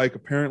the spike.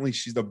 Apparently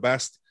she's the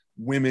best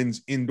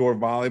women's indoor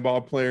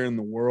volleyball player in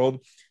the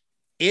world.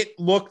 It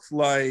looked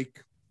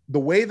like, the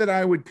way that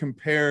I would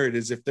compare it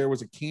is if there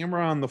was a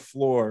camera on the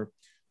floor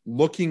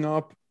looking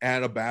up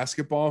at a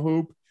basketball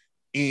hoop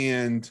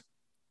and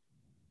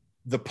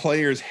the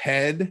player's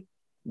head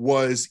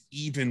was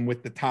even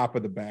with the top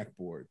of the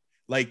backboard.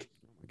 Like,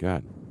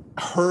 God,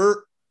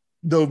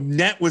 the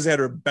net was at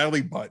her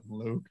belly button,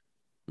 Luke.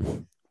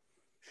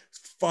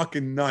 It's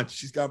fucking nuts.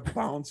 She's got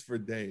bounce for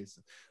days.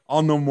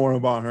 I'll know more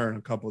about her in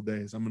a couple of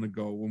days. I'm going to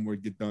go when we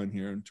get done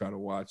here and try to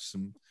watch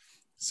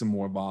some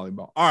more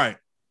volleyball. All right,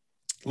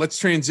 let's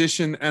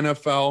transition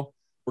NFL.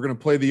 We're going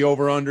to play the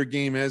over-under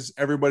game. As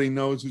everybody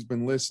knows who's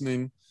been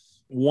listening,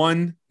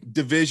 one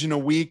division a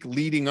week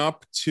leading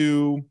up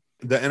to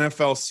the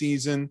NFL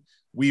season.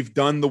 We've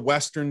done the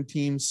Western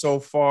teams so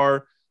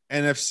far,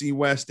 NFC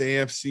West,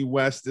 AFC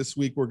West. This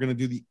week, we're going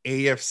to do the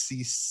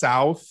AFC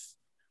South.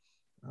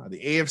 The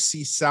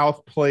AFC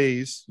South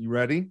plays, you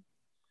ready?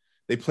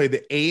 They play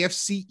the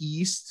AFC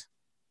East.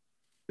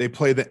 They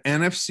play the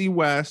NFC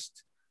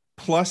West.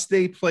 Plus,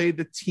 they play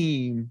the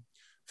team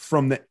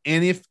from the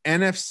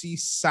NFC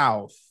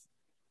South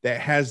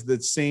that has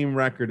the same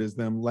record as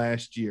them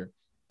last year.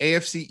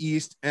 AFC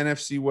East,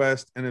 NFC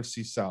West,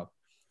 NFC South.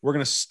 We're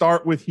going to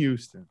start with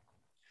Houston.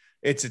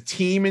 It's a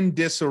team in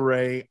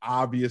disarray,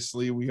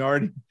 obviously. We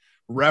already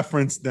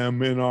referenced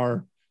them in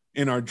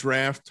our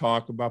draft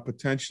talk about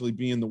potentially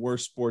being the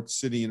worst sports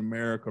city in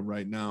America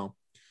right now.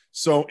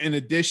 So in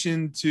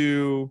addition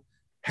to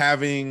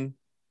having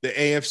the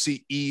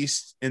AFC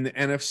East and the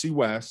NFC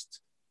West,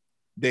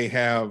 they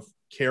have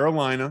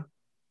Carolina,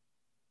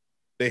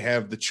 they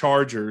have the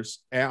Chargers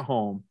at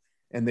home,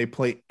 and they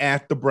play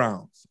at the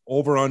Browns.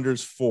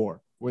 Over-unders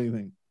 4. What do you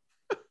think?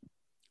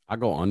 I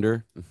go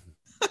under.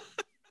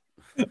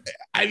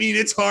 I mean,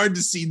 it's hard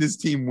to see this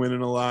team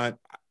winning a lot.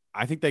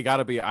 I think they got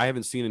to be. I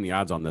haven't seen any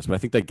odds on this, but I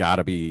think they got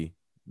to be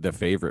the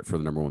favorite for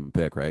the number 1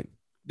 pick, right?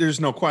 There's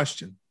no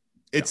question.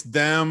 It's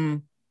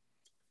them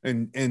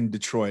and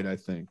Detroit, I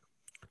think.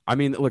 I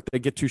mean, look, they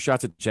get 2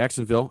 shots at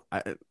Jacksonville.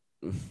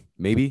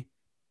 Maybe.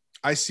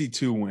 I see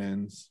 2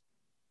 wins.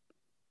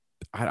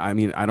 I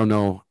mean, I don't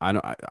know.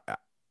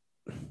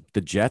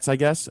 The Jets, I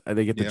guess.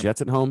 They get the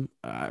Jets at home.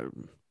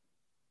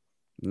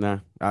 Nah,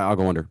 I'll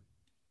go under.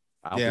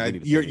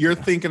 You're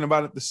thinking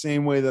about it the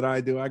same way that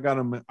I do. I got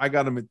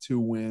them at 2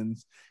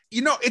 wins.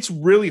 You know, it's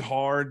really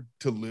hard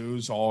to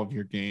lose all of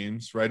your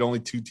games, right? Only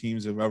 2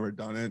 teams have ever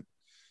done it.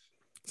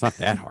 It's not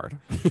that hard.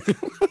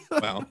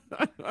 Well,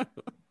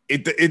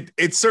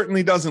 it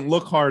certainly doesn't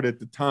look hard at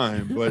the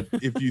time, but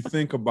if you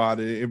think about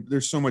it,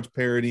 there's so much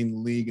parity in the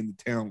league and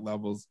the talent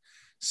levels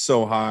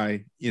so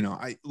high. You know,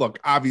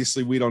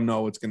 obviously we don't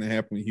know what's going to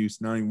happen with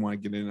Houston. I don't even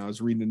want to get in. I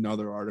was reading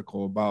another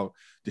article about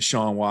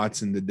Deshaun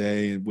Watson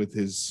today with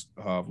his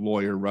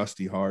lawyer,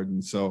 Rusty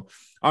Harden. So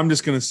I'm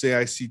just going to say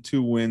I see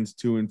 2 wins,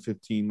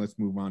 2-15. Let's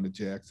move on to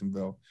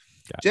Jacksonville.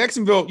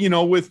 Jacksonville, you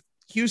know, with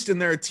Houston,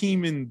 they're a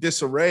team in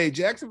disarray.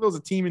 Jacksonville's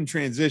a team in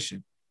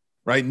transition,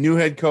 right? New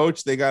head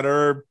coach. They got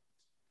Herb.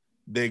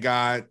 They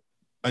got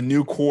a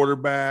new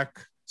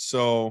quarterback.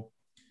 So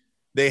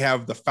they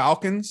have the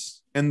Falcons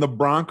and the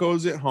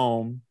Broncos at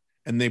home,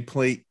 and they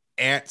play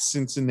at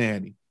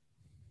Cincinnati.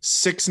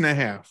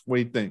 6.5. What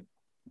do you think?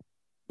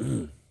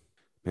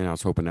 Man, I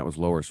was hoping that was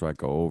lower so I'd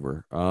go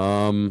over.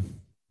 I'm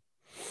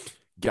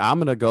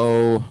gonna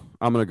go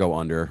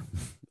under.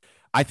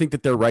 I think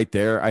that they're right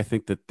there. I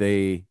think that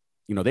they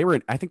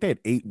had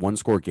 8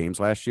 one-score games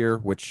last year,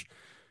 which,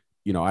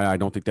 you know, I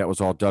don't think that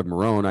was all Doug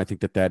Marrone. I think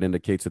that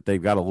indicates that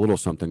they've got a little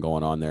something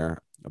going on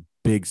there. A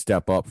big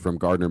step up from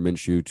Gardner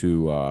Minshew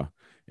to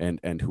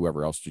and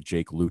whoever else, to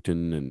Jake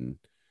Luton and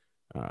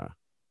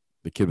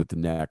the kid with the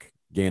neck,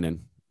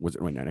 Gannon. Was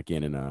it not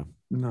Gannon?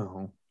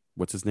 No.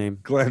 What's his name?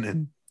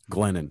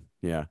 Glennon.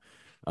 Yeah.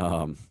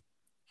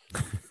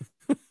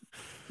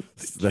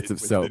 That's it.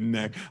 So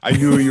neck. I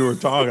knew who you were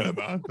talking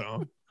about,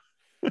 though.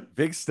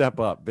 big step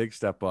up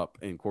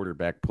in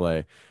quarterback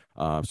play.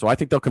 So I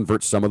think they'll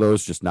convert some of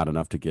those, just not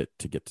enough to get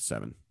to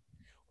 7.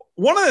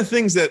 One of the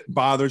things that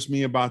bothers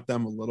me about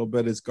them a little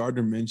bit is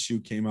Gardner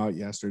Minshew came out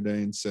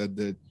yesterday and said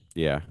that,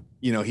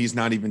 you know, he's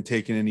not even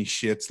taking any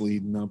shits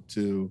leading up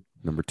to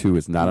number 2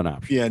 is not an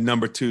option. Yeah,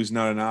 number 2 is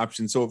not an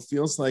option. So it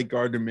feels like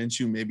Gardner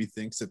Minshew maybe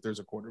thinks that there's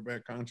a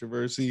quarterback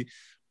controversy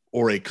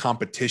or a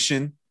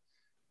competition,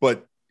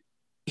 but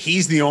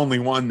he's the only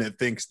one that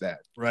thinks that,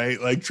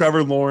 right? Like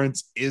Trevor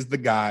Lawrence is the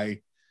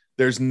guy.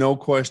 There's no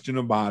question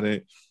about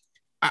it.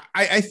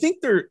 I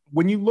think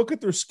when you look at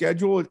their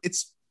schedule,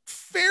 it's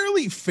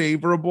fairly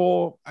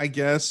favorable, I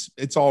guess.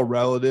 It's all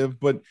relative,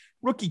 but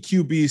rookie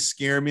QBs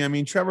scare me. I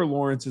mean, Trevor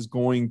Lawrence is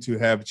going to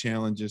have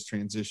challenges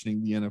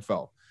transitioning the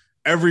NFL.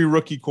 Every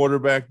rookie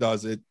quarterback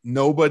does it.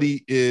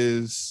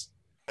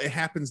 It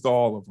happens to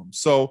all of them.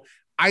 So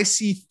I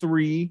see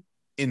 3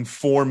 in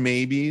 4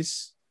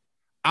 maybes.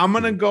 I'm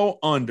going to go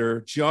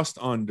just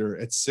under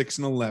at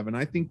 6-11.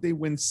 I think they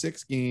win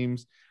 6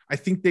 games. I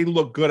think they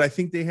look good. I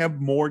think they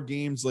have more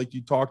games like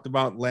you talked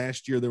about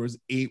last year. There was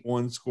 8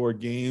 one-score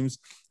games.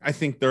 I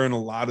think they're in a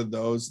lot of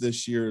those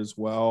this year as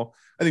well.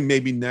 I think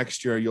maybe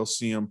next year you'll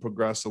see them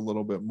progress a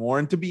little bit more.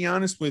 And to be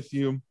honest with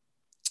you,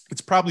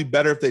 it's probably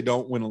better if they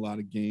don't win a lot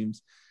of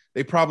games.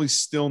 They probably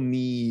still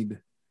need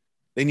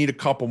a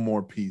couple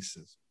more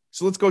pieces.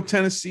 So let's go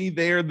Tennessee.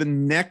 They are the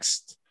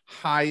next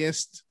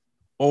highest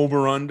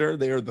over-under.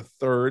 They are the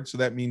third. So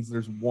that means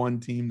there's one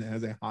team that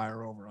has a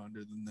higher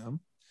over-under than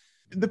them.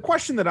 The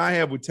question that I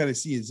have with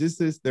Tennessee is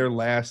this their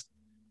last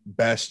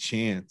best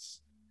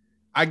chance?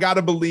 I got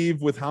to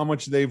believe with how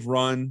much they've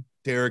run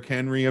Derrick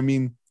Henry. I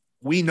mean,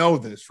 we know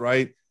this,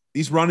 right?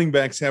 These running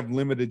backs have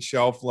limited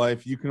shelf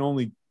life. You can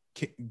only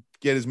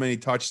get as many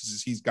touches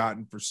as he's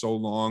gotten for so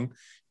long.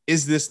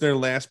 Is this their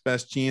last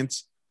best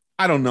chance?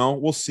 I don't know.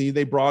 We'll see.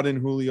 They brought in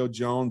Julio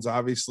Jones.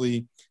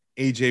 Obviously,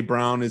 A.J.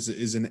 Brown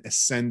is an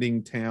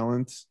ascending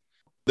talent.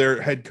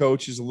 Their head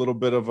coach is a little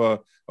bit of a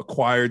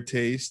acquired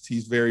taste.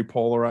 He's very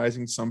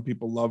polarizing. Some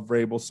people love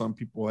Vrabel. Some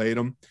people hate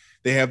him.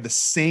 They have the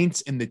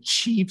Saints and the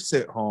Chiefs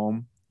at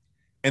home,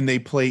 and they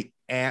play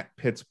at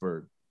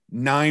Pittsburgh.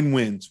 9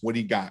 wins. What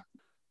do you got?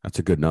 That's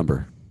a good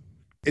number.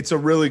 It's a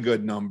really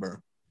good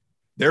number.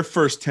 Their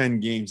first 10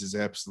 games is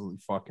absolutely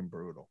fucking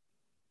brutal.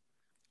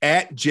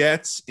 At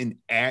Jets and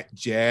at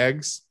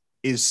Jags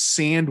is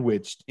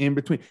sandwiched in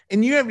between.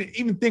 And you haven't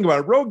even think about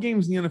it. Road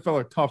games in the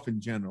NFL are tough in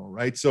general,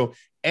 right? So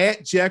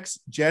at Jets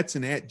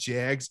and at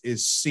Jags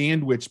is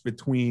sandwiched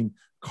between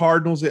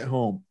Cardinals at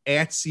home,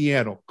 at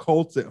Seattle,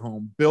 Colts at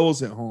home,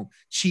 Bills at home,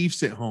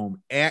 Chiefs at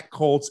home, at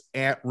Colts,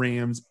 at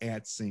Rams,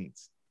 at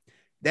Saints.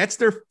 That's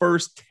their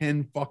first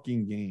 10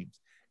 fucking games.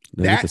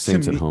 They get the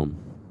Saints at home.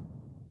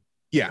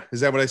 Yeah. Is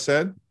that what I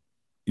said?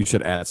 You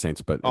said at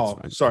Saints, but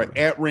sorry.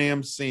 At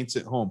Rams, Saints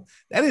at home.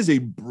 That is a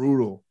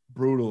brutal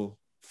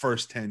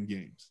first 10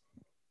 games.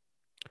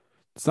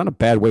 It's not a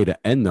bad way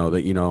to end, though,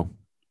 that, you know,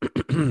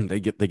 they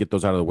get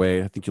those out of the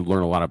way. I think you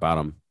learn a lot about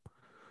them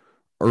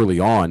early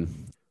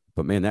on.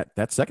 But, man,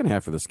 that second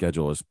half of the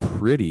schedule is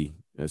pretty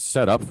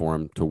set up for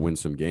them to win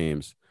some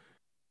games.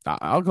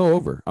 I'll go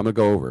over. I'm going to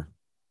go over.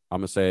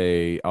 I'll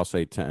say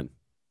 10.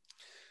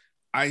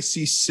 I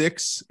see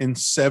 6 and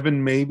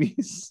 7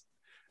 maybes.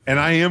 And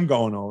I am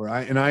going over.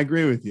 I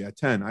agree with you at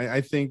 10.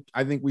 I think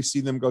we see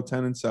them go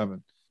 10 and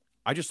 7.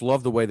 I just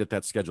love the way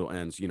that schedule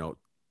ends. You know,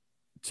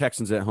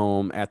 Texans at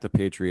home, at the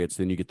Patriots,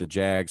 then you get the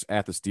Jags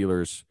at the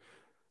Steelers,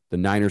 the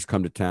Niners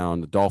come to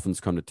town, the Dolphins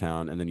come to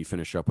town, and then you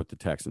finish up with the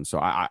Texans. So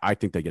I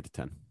think they get to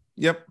 10.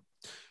 Yep.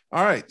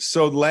 All right.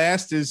 So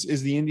last is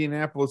the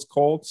Indianapolis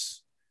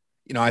Colts.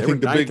 You know, I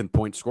think the big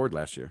points scored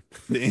last year.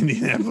 The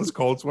Indianapolis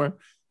Colts were.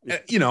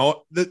 You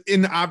know,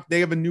 they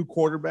have a new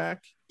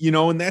quarterback. You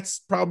know, and that's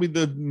probably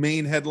the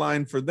main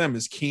headline for them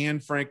is can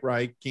Frank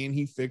Reich, can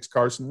he fix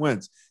Carson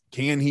Wentz?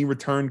 Can he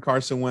return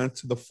Carson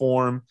Wentz to the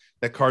form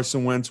that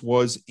Carson Wentz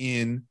was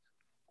in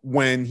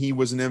when he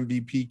was an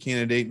MVP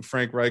candidate and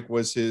Frank Reich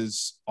was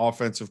his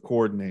offensive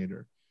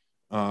coordinator?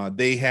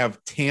 They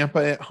have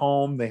Tampa at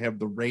home. They have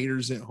the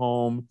Raiders at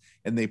home,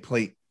 and they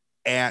play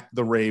at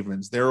the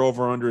Ravens. Their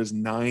over-under is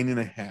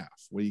 9.5.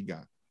 What do you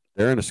got?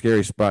 They're in a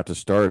scary spot to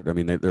start. I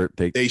mean,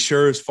 they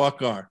sure as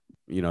fuck are.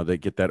 You know, they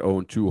get that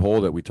 0-2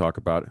 hole that we talk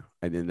about.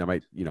 And then they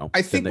might, you know,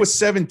 I think with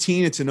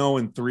 17, it's an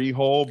 0-3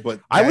 hole,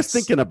 but I was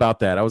thinking about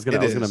that. I was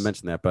gonna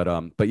mention that,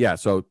 but yeah,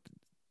 so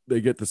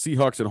they get the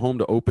Seahawks at home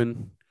to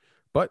open,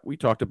 but we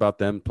talked about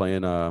them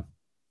playing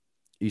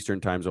Eastern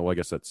time zone. Well, I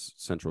guess that's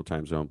Central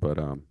time zone, but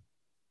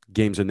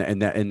games in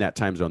that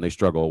time zone they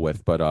struggle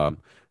with. But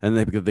and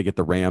they get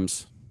the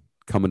Rams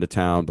coming to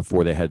town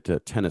before they head to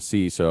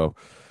Tennessee. So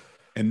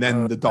and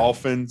then the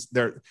Dolphins,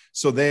 they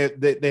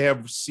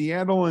have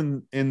Seattle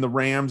and the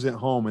Rams at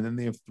home, and then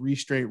they have 3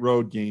 straight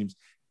road games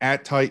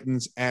at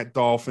Titans, at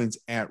Dolphins,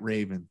 at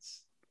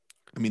Ravens.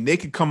 I mean, they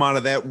could come out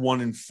of that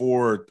 1-4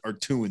 or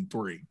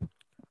 2-3.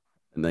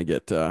 And they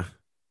get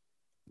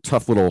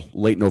tough little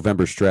late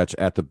November stretch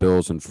at the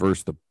Bills and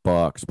first the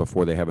Bucks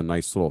before they have a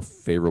nice little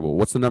favorable.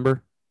 What's the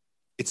number?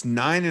 It's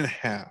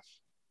 9.5.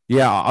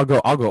 Yeah, I'll go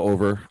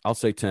over. I'll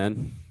say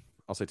 10.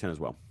 I'll say 10 as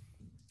well.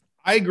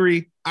 I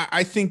agree.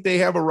 I think they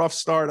have a rough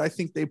start. I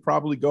think they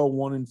probably go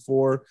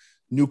 1-4.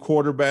 New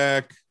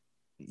quarterback.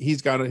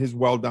 He's got his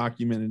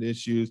well-documented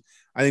issues.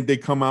 I think they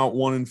come out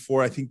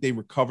 1-4. I think they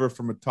recover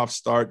from a tough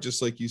start.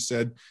 Just like you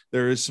said,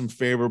 there is some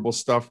favorable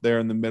stuff there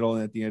in the middle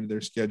and at the end of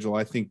their schedule.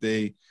 I think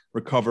they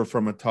recover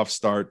from a tough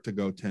start to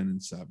go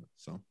 10-7.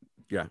 So,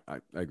 yeah, I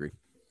agree.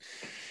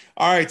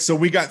 All right. So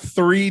we got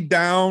 3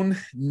 down.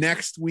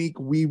 Next week,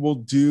 we will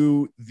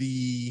do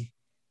the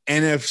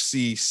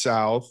NFC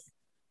South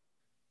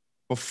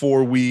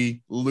before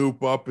we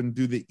loop up and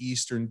do the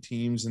Eastern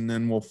teams, and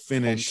then we'll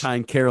finish.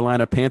 Hometown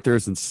Carolina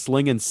Panthers and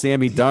slinging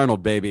Sammy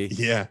Darnold, baby.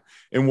 Yeah,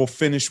 and we'll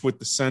finish with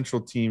the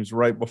Central teams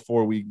right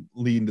before we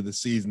lead into the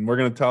season. We're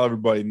going to tell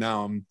everybody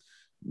now,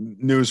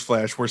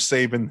 newsflash, we're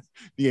saving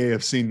the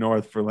AFC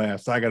North for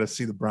last. I got to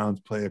see the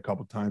Browns play a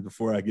couple times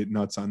before I get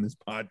nuts on this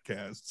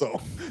podcast. So,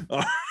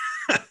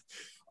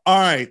 All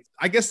right.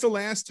 I guess the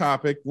last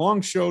topic,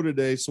 long show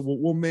today, so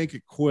we'll make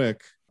it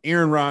quick.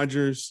 Aaron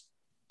Rodgers,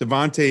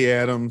 Devontae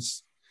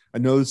Adams. I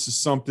know this is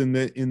something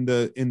that in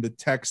the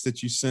text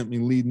that you sent me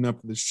leading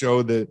up to the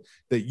show that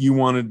you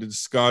wanted to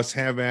discuss.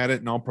 Have at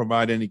it, and I'll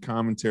provide any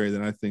commentary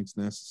that I think is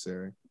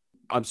necessary.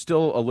 I'm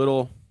still a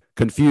little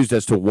confused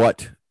as to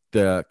what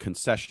the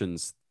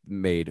concessions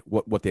made,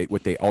 what they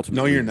ultimately.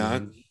 No, you're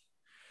not.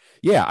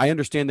 Yeah, I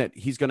understand that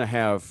he's going to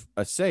have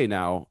a say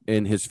now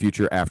in his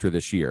future after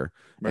this year.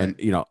 Right.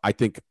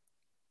 And,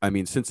 I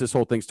mean, since this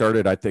whole thing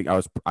started, I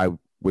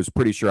was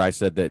pretty sure I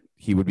said that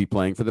he would be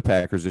playing for the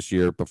Packers this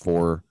year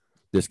before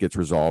this gets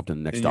resolved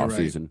in the next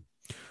offseason,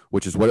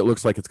 which is what it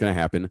looks like it's going to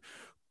happen.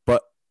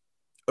 But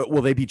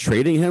will they be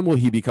trading him? Will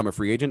he become a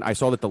free agent? I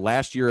saw that the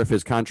last year of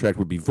his contract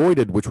would be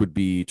voided, which would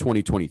be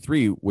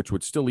 2023, which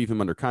would still leave him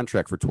under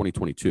contract for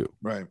 2022.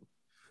 Right.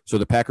 So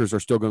the Packers are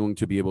still going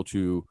to be able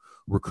to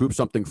recoup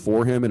something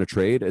for him in a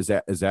trade. Is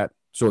that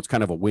so? It's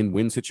kind of a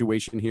win-win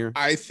situation here.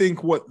 I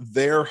think what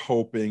they're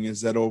hoping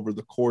is that over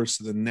the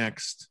course of the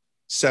next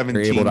 17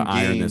 they're able to games,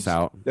 iron this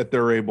out. That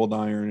they're able to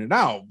iron it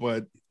out.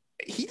 But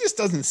he just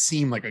doesn't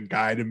seem like a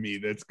guy to me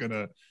that's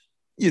gonna,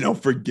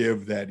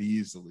 forgive that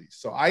easily.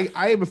 So I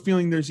have a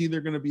feeling there's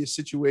either going to be a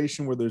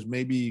situation where there's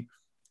maybe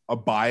a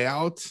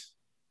buyout.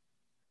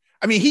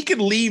 I mean, he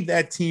could leave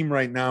that team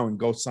right now and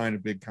go sign a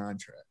big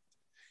contract.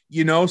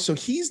 So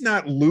he's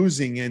not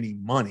losing any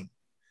money.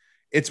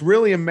 It's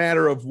really a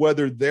matter of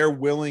whether they're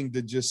willing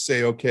to just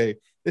say, okay,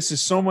 this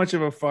is so much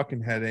of a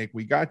fucking headache.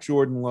 We got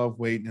Jordan Love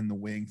waiting in the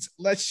wings.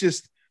 Let's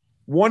just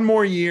one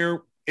more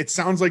year. It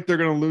sounds like they're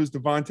going to lose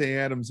Devontae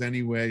Adams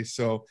anyway.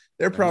 So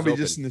they're probably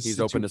just in this.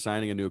 He's open to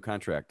signing a new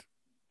contract.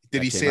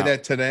 Did he say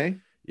that today?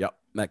 Yep.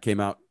 That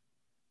came out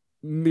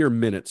mere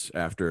minutes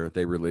after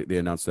they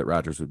announced that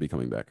Rodgers would be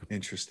coming back.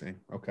 Interesting.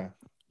 Okay.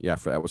 Yeah.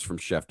 That was from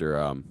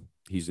Schefter.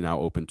 He's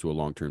now open to a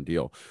long-term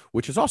deal,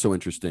 which is also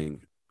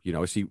interesting.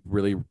 Is he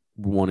really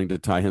wanting to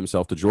tie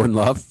himself to Jordan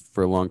Love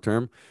for a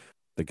long-term?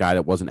 The guy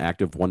that wasn't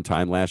active one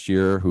time last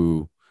year,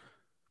 who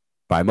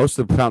by most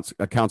of the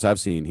accounts I've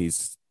seen,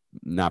 he's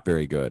not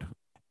very good.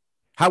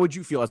 How would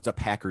you feel as a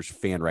Packers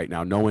fan right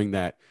now, knowing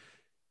that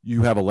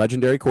you have a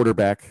legendary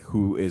quarterback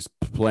who is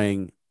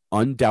playing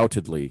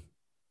undoubtedly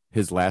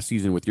his last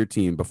season with your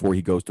team before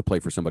he goes to play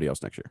for somebody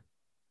else next year?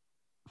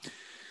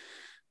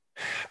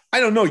 I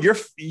don't know.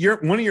 You're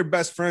one of your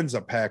best friends,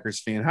 a Packers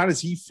fan. How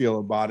does he feel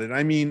about it?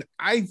 I mean,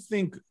 I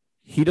think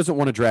he doesn't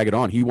want to drag it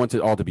on. He wants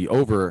it all to be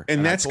over.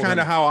 And that's kind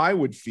of how I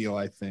would feel,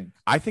 I think.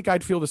 I think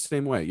I'd feel the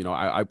same way.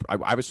 I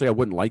obviously I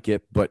wouldn't like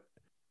it, but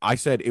I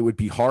said it would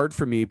be hard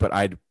for me, but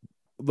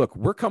look,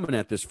 we're coming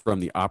at this from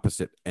the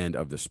opposite end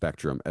of the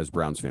spectrum as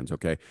Browns fans.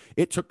 Okay.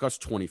 It took us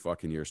 20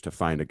 fucking years to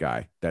find a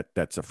guy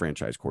that's a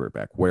franchise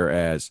quarterback.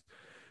 Whereas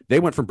they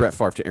went from Brett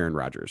Favre to Aaron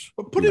Rodgers.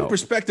 But put in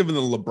perspective in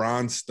the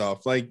LeBron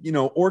stuff, like,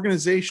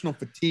 organizational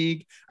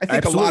fatigue. I think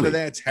Absolutely. A lot of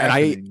that's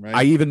happening. And right?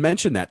 I even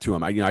mentioned that to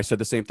him. I said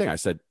the same thing. I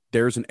said,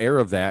 there's an air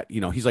of that,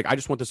 he's like, I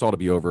just want this all to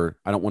be over.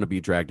 I don't want to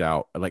be dragged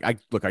out. Like, I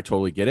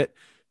totally get it.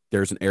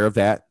 There's an air of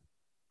that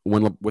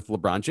with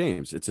LeBron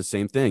James. It's the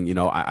same thing.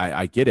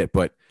 I get it.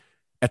 But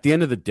at the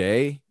end of the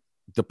day,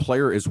 the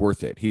player is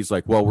worth it. He's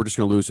like, well, we're just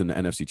going to lose in the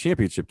NFC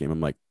Championship game.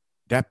 I'm like,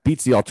 that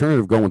beats the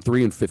alternative going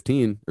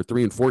 3-15 or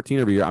 3-14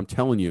 every year. I'm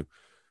telling you,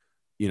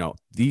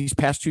 these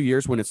past 2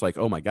 years when it's like,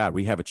 oh my God,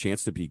 we have a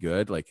chance to be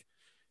good. Like,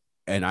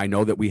 and I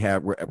know that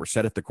we're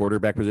set at the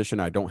quarterback position.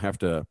 I don't have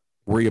to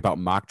worry about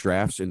mock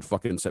drafts in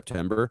fucking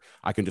September.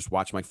 I can just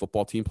watch my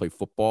football team play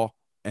football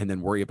and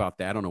then worry about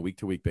that on a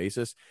week-to-week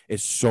basis.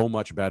 Is so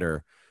much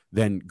better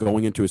than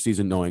going into a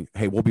season knowing,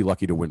 hey, we'll be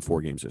lucky to win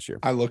 4 games this year.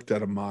 I looked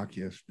at a mock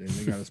yesterday.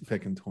 They got us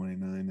picking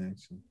 29,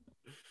 actually.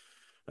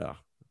 Oh,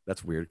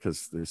 that's weird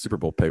because the Super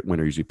Bowl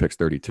winner usually picks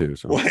 32.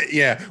 So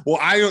yeah. Well,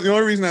 the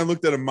only reason I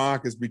looked at a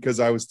mock is because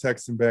I was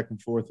texting back and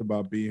forth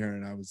about being here,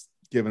 and I was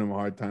giving him a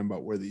hard time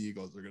about where the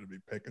Eagles are going to be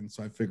picking.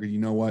 So I figured, you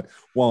know what?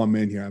 While I'm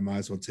in here, I might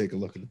as well take a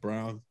look at the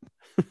Browns.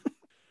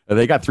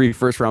 They got 3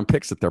 first-round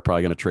picks that they're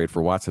probably going to trade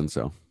for Watson.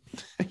 So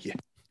yeah.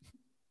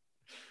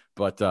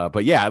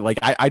 But yeah, like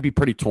I'd be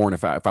pretty torn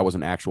if I was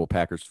an actual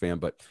Packers fan,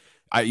 but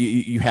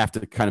you have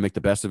to kind of make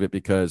the best of it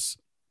because,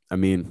 I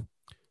mean,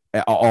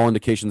 all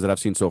indications that I've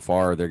seen so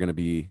far, they're going to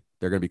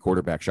be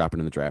quarterback shopping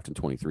in the draft in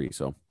 23.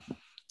 So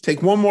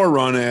take one more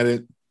run at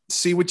it,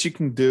 see what you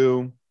can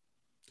do.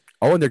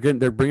 Oh, and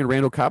they're bringing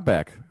Randall Cobb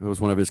back. It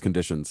was one of his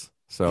conditions.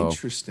 So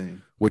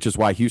interesting. Which is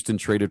why Houston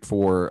traded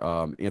for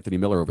Anthony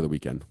Miller over the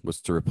weekend, was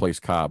to replace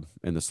Cobb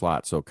in the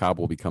slot. So Cobb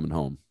will be coming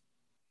home.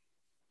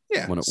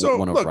 Yeah. One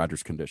of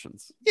Rodgers'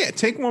 conditions. Yeah.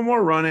 Take one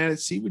more run at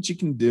it. See what you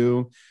can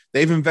do.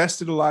 They've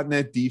invested a lot in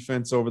that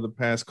defense over the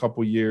past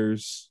couple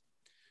years.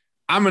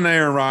 I'm an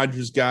Aaron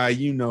Rodgers guy.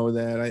 You know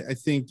that. I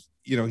think,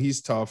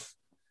 he's tough.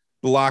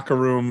 The locker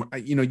room,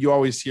 you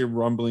always hear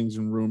rumblings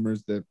and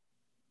rumors that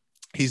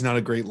he's not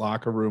a great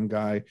locker room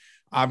guy.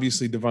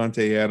 Obviously,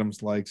 Devontae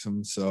Adams likes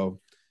him. So,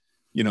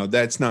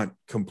 that's not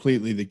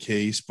completely the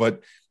case.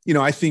 But,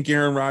 I think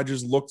Aaron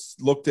Rodgers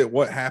looked at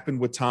what happened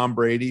with Tom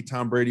Brady.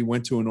 Tom Brady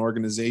went to an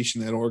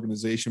organization. That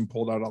organization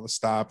pulled out all the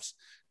stops.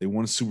 They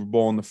won a Super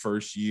Bowl in the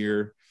first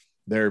year.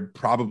 They're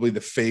probably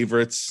the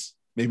favorites,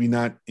 maybe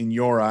not in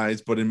your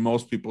eyes, but in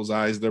most people's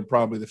eyes, they're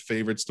probably the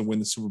favorites to win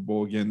the Super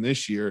Bowl again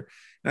this year.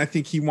 And I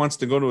think he wants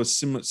to go to a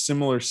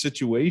similar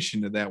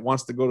situation to that,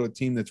 wants to go to a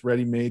team that's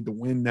ready-made to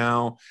win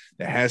now,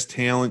 that has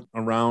talent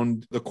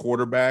around the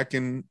quarterback.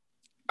 And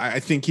I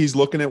think he's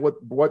looking at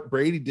what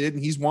Brady did,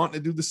 and he's wanting to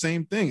do the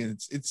same thing. And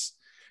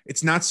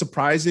it's not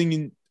surprising.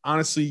 And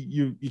honestly,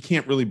 you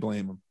can't really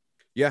blame him.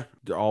 Yeah,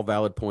 they're all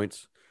valid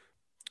points.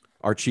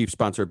 Our chief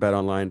sponsor,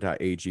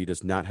 betonline.ag,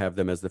 does not have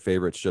them as the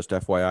favorites, just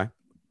FYI.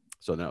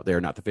 So no, they're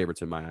not the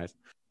favorites in my eyes.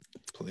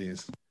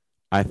 Please.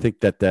 I think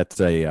that's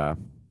a, I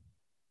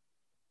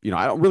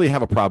don't really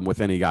have a problem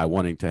with any guy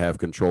wanting to have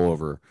control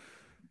over,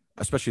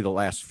 especially the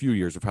last few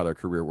years of how their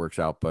career works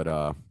out. But,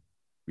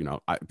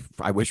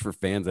 I wish for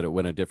fans that it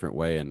went a different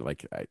way. And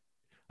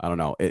I don't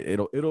know,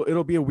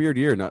 it'll be a weird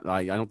year.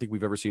 I don't think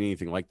we've ever seen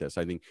anything like this.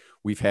 I think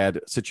we've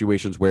had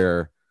situations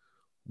where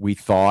we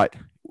thought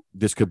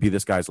this could be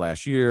this guy's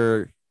last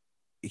year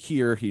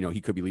here.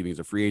 He could be leaving as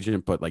a free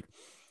agent, but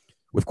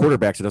with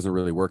quarterbacks, it doesn't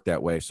really work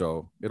that way.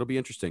 So it'll be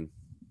interesting.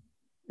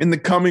 In the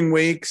coming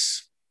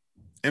weeks,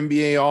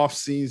 NBA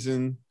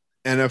offseason,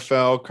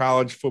 NFL,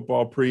 college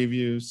football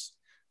previews.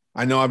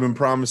 I know I've been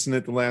promising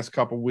it the last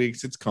couple of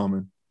weeks. It's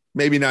coming.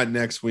 Maybe not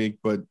next week,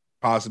 but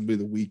possibly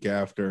the week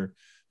after.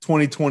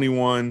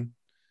 2021,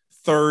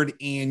 third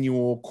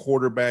annual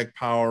quarterback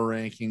power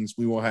rankings.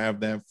 We will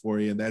have that for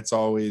you. That's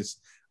always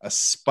a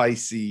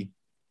spicy,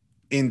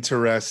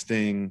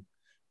 interesting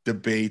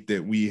debate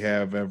that we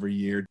have every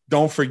year.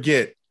 Don't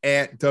forget,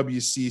 at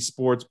WC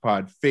Sports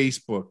Pod,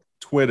 Facebook,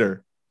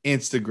 Twitter,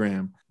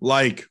 Instagram,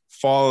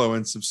 follow,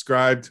 and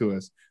subscribe to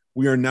us.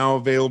 We are now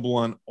available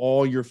on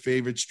all your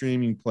favorite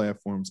streaming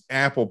platforms: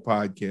 Apple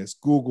Podcasts,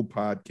 Google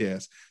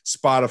Podcasts,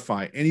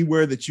 Spotify.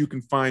 Anywhere that you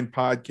can find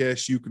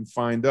podcasts, you can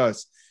find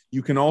us.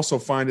 You can also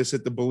find us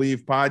at the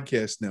Believe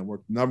Podcast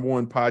Network,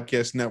 #1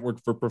 podcast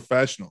network for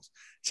professionals.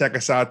 Check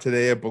us out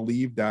today at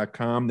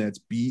Believe.com. That's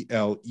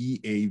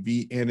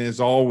BLEAV. And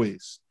as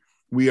always,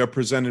 we are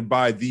presented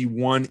by the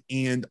one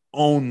and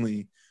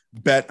only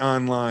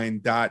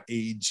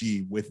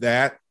BetOnline.ag. With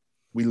that,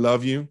 we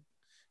love you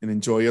and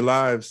enjoy your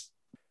lives.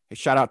 Hey,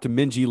 shout out to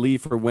Minji Lee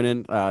for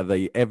winning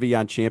the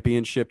Evian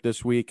Championship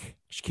this week.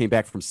 She came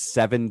back from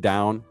 7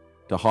 down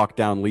to hawk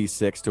down Lee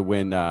 6 to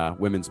win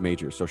women's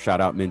majors. So shout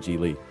out Minji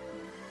Lee.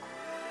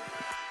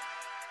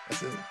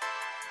 That's it.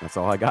 That's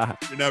all I got.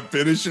 You're not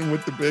finishing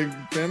with the big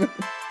finish?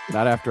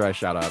 Not after I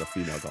shout out a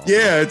female golfer.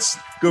 Yeah, it's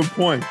a good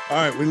point. All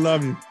right, we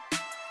love you.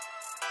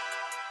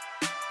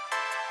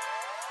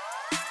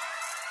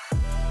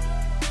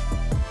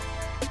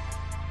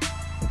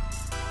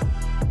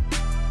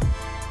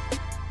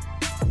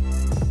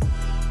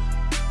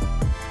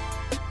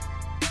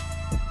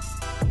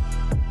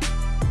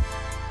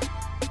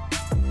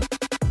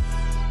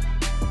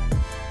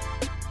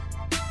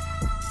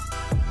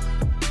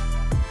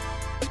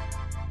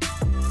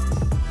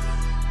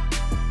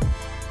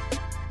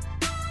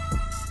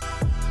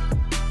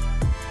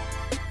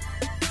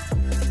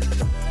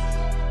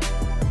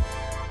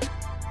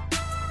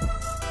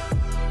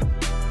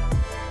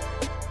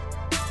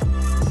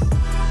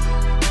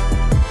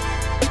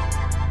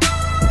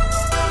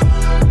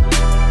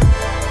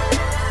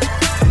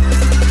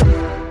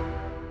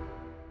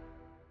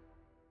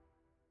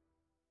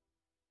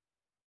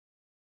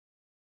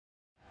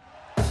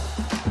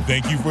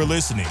 Thank you for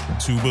listening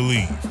to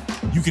Believe.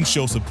 You can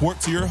show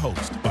support to your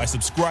host by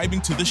subscribing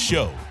to the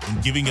show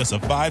and giving us a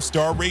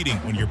 5-star rating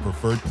on your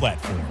preferred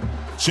platform.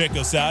 Check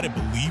us out at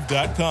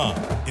Believe.com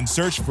and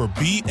search for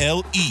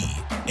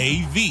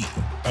BLEAV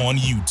on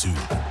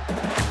YouTube.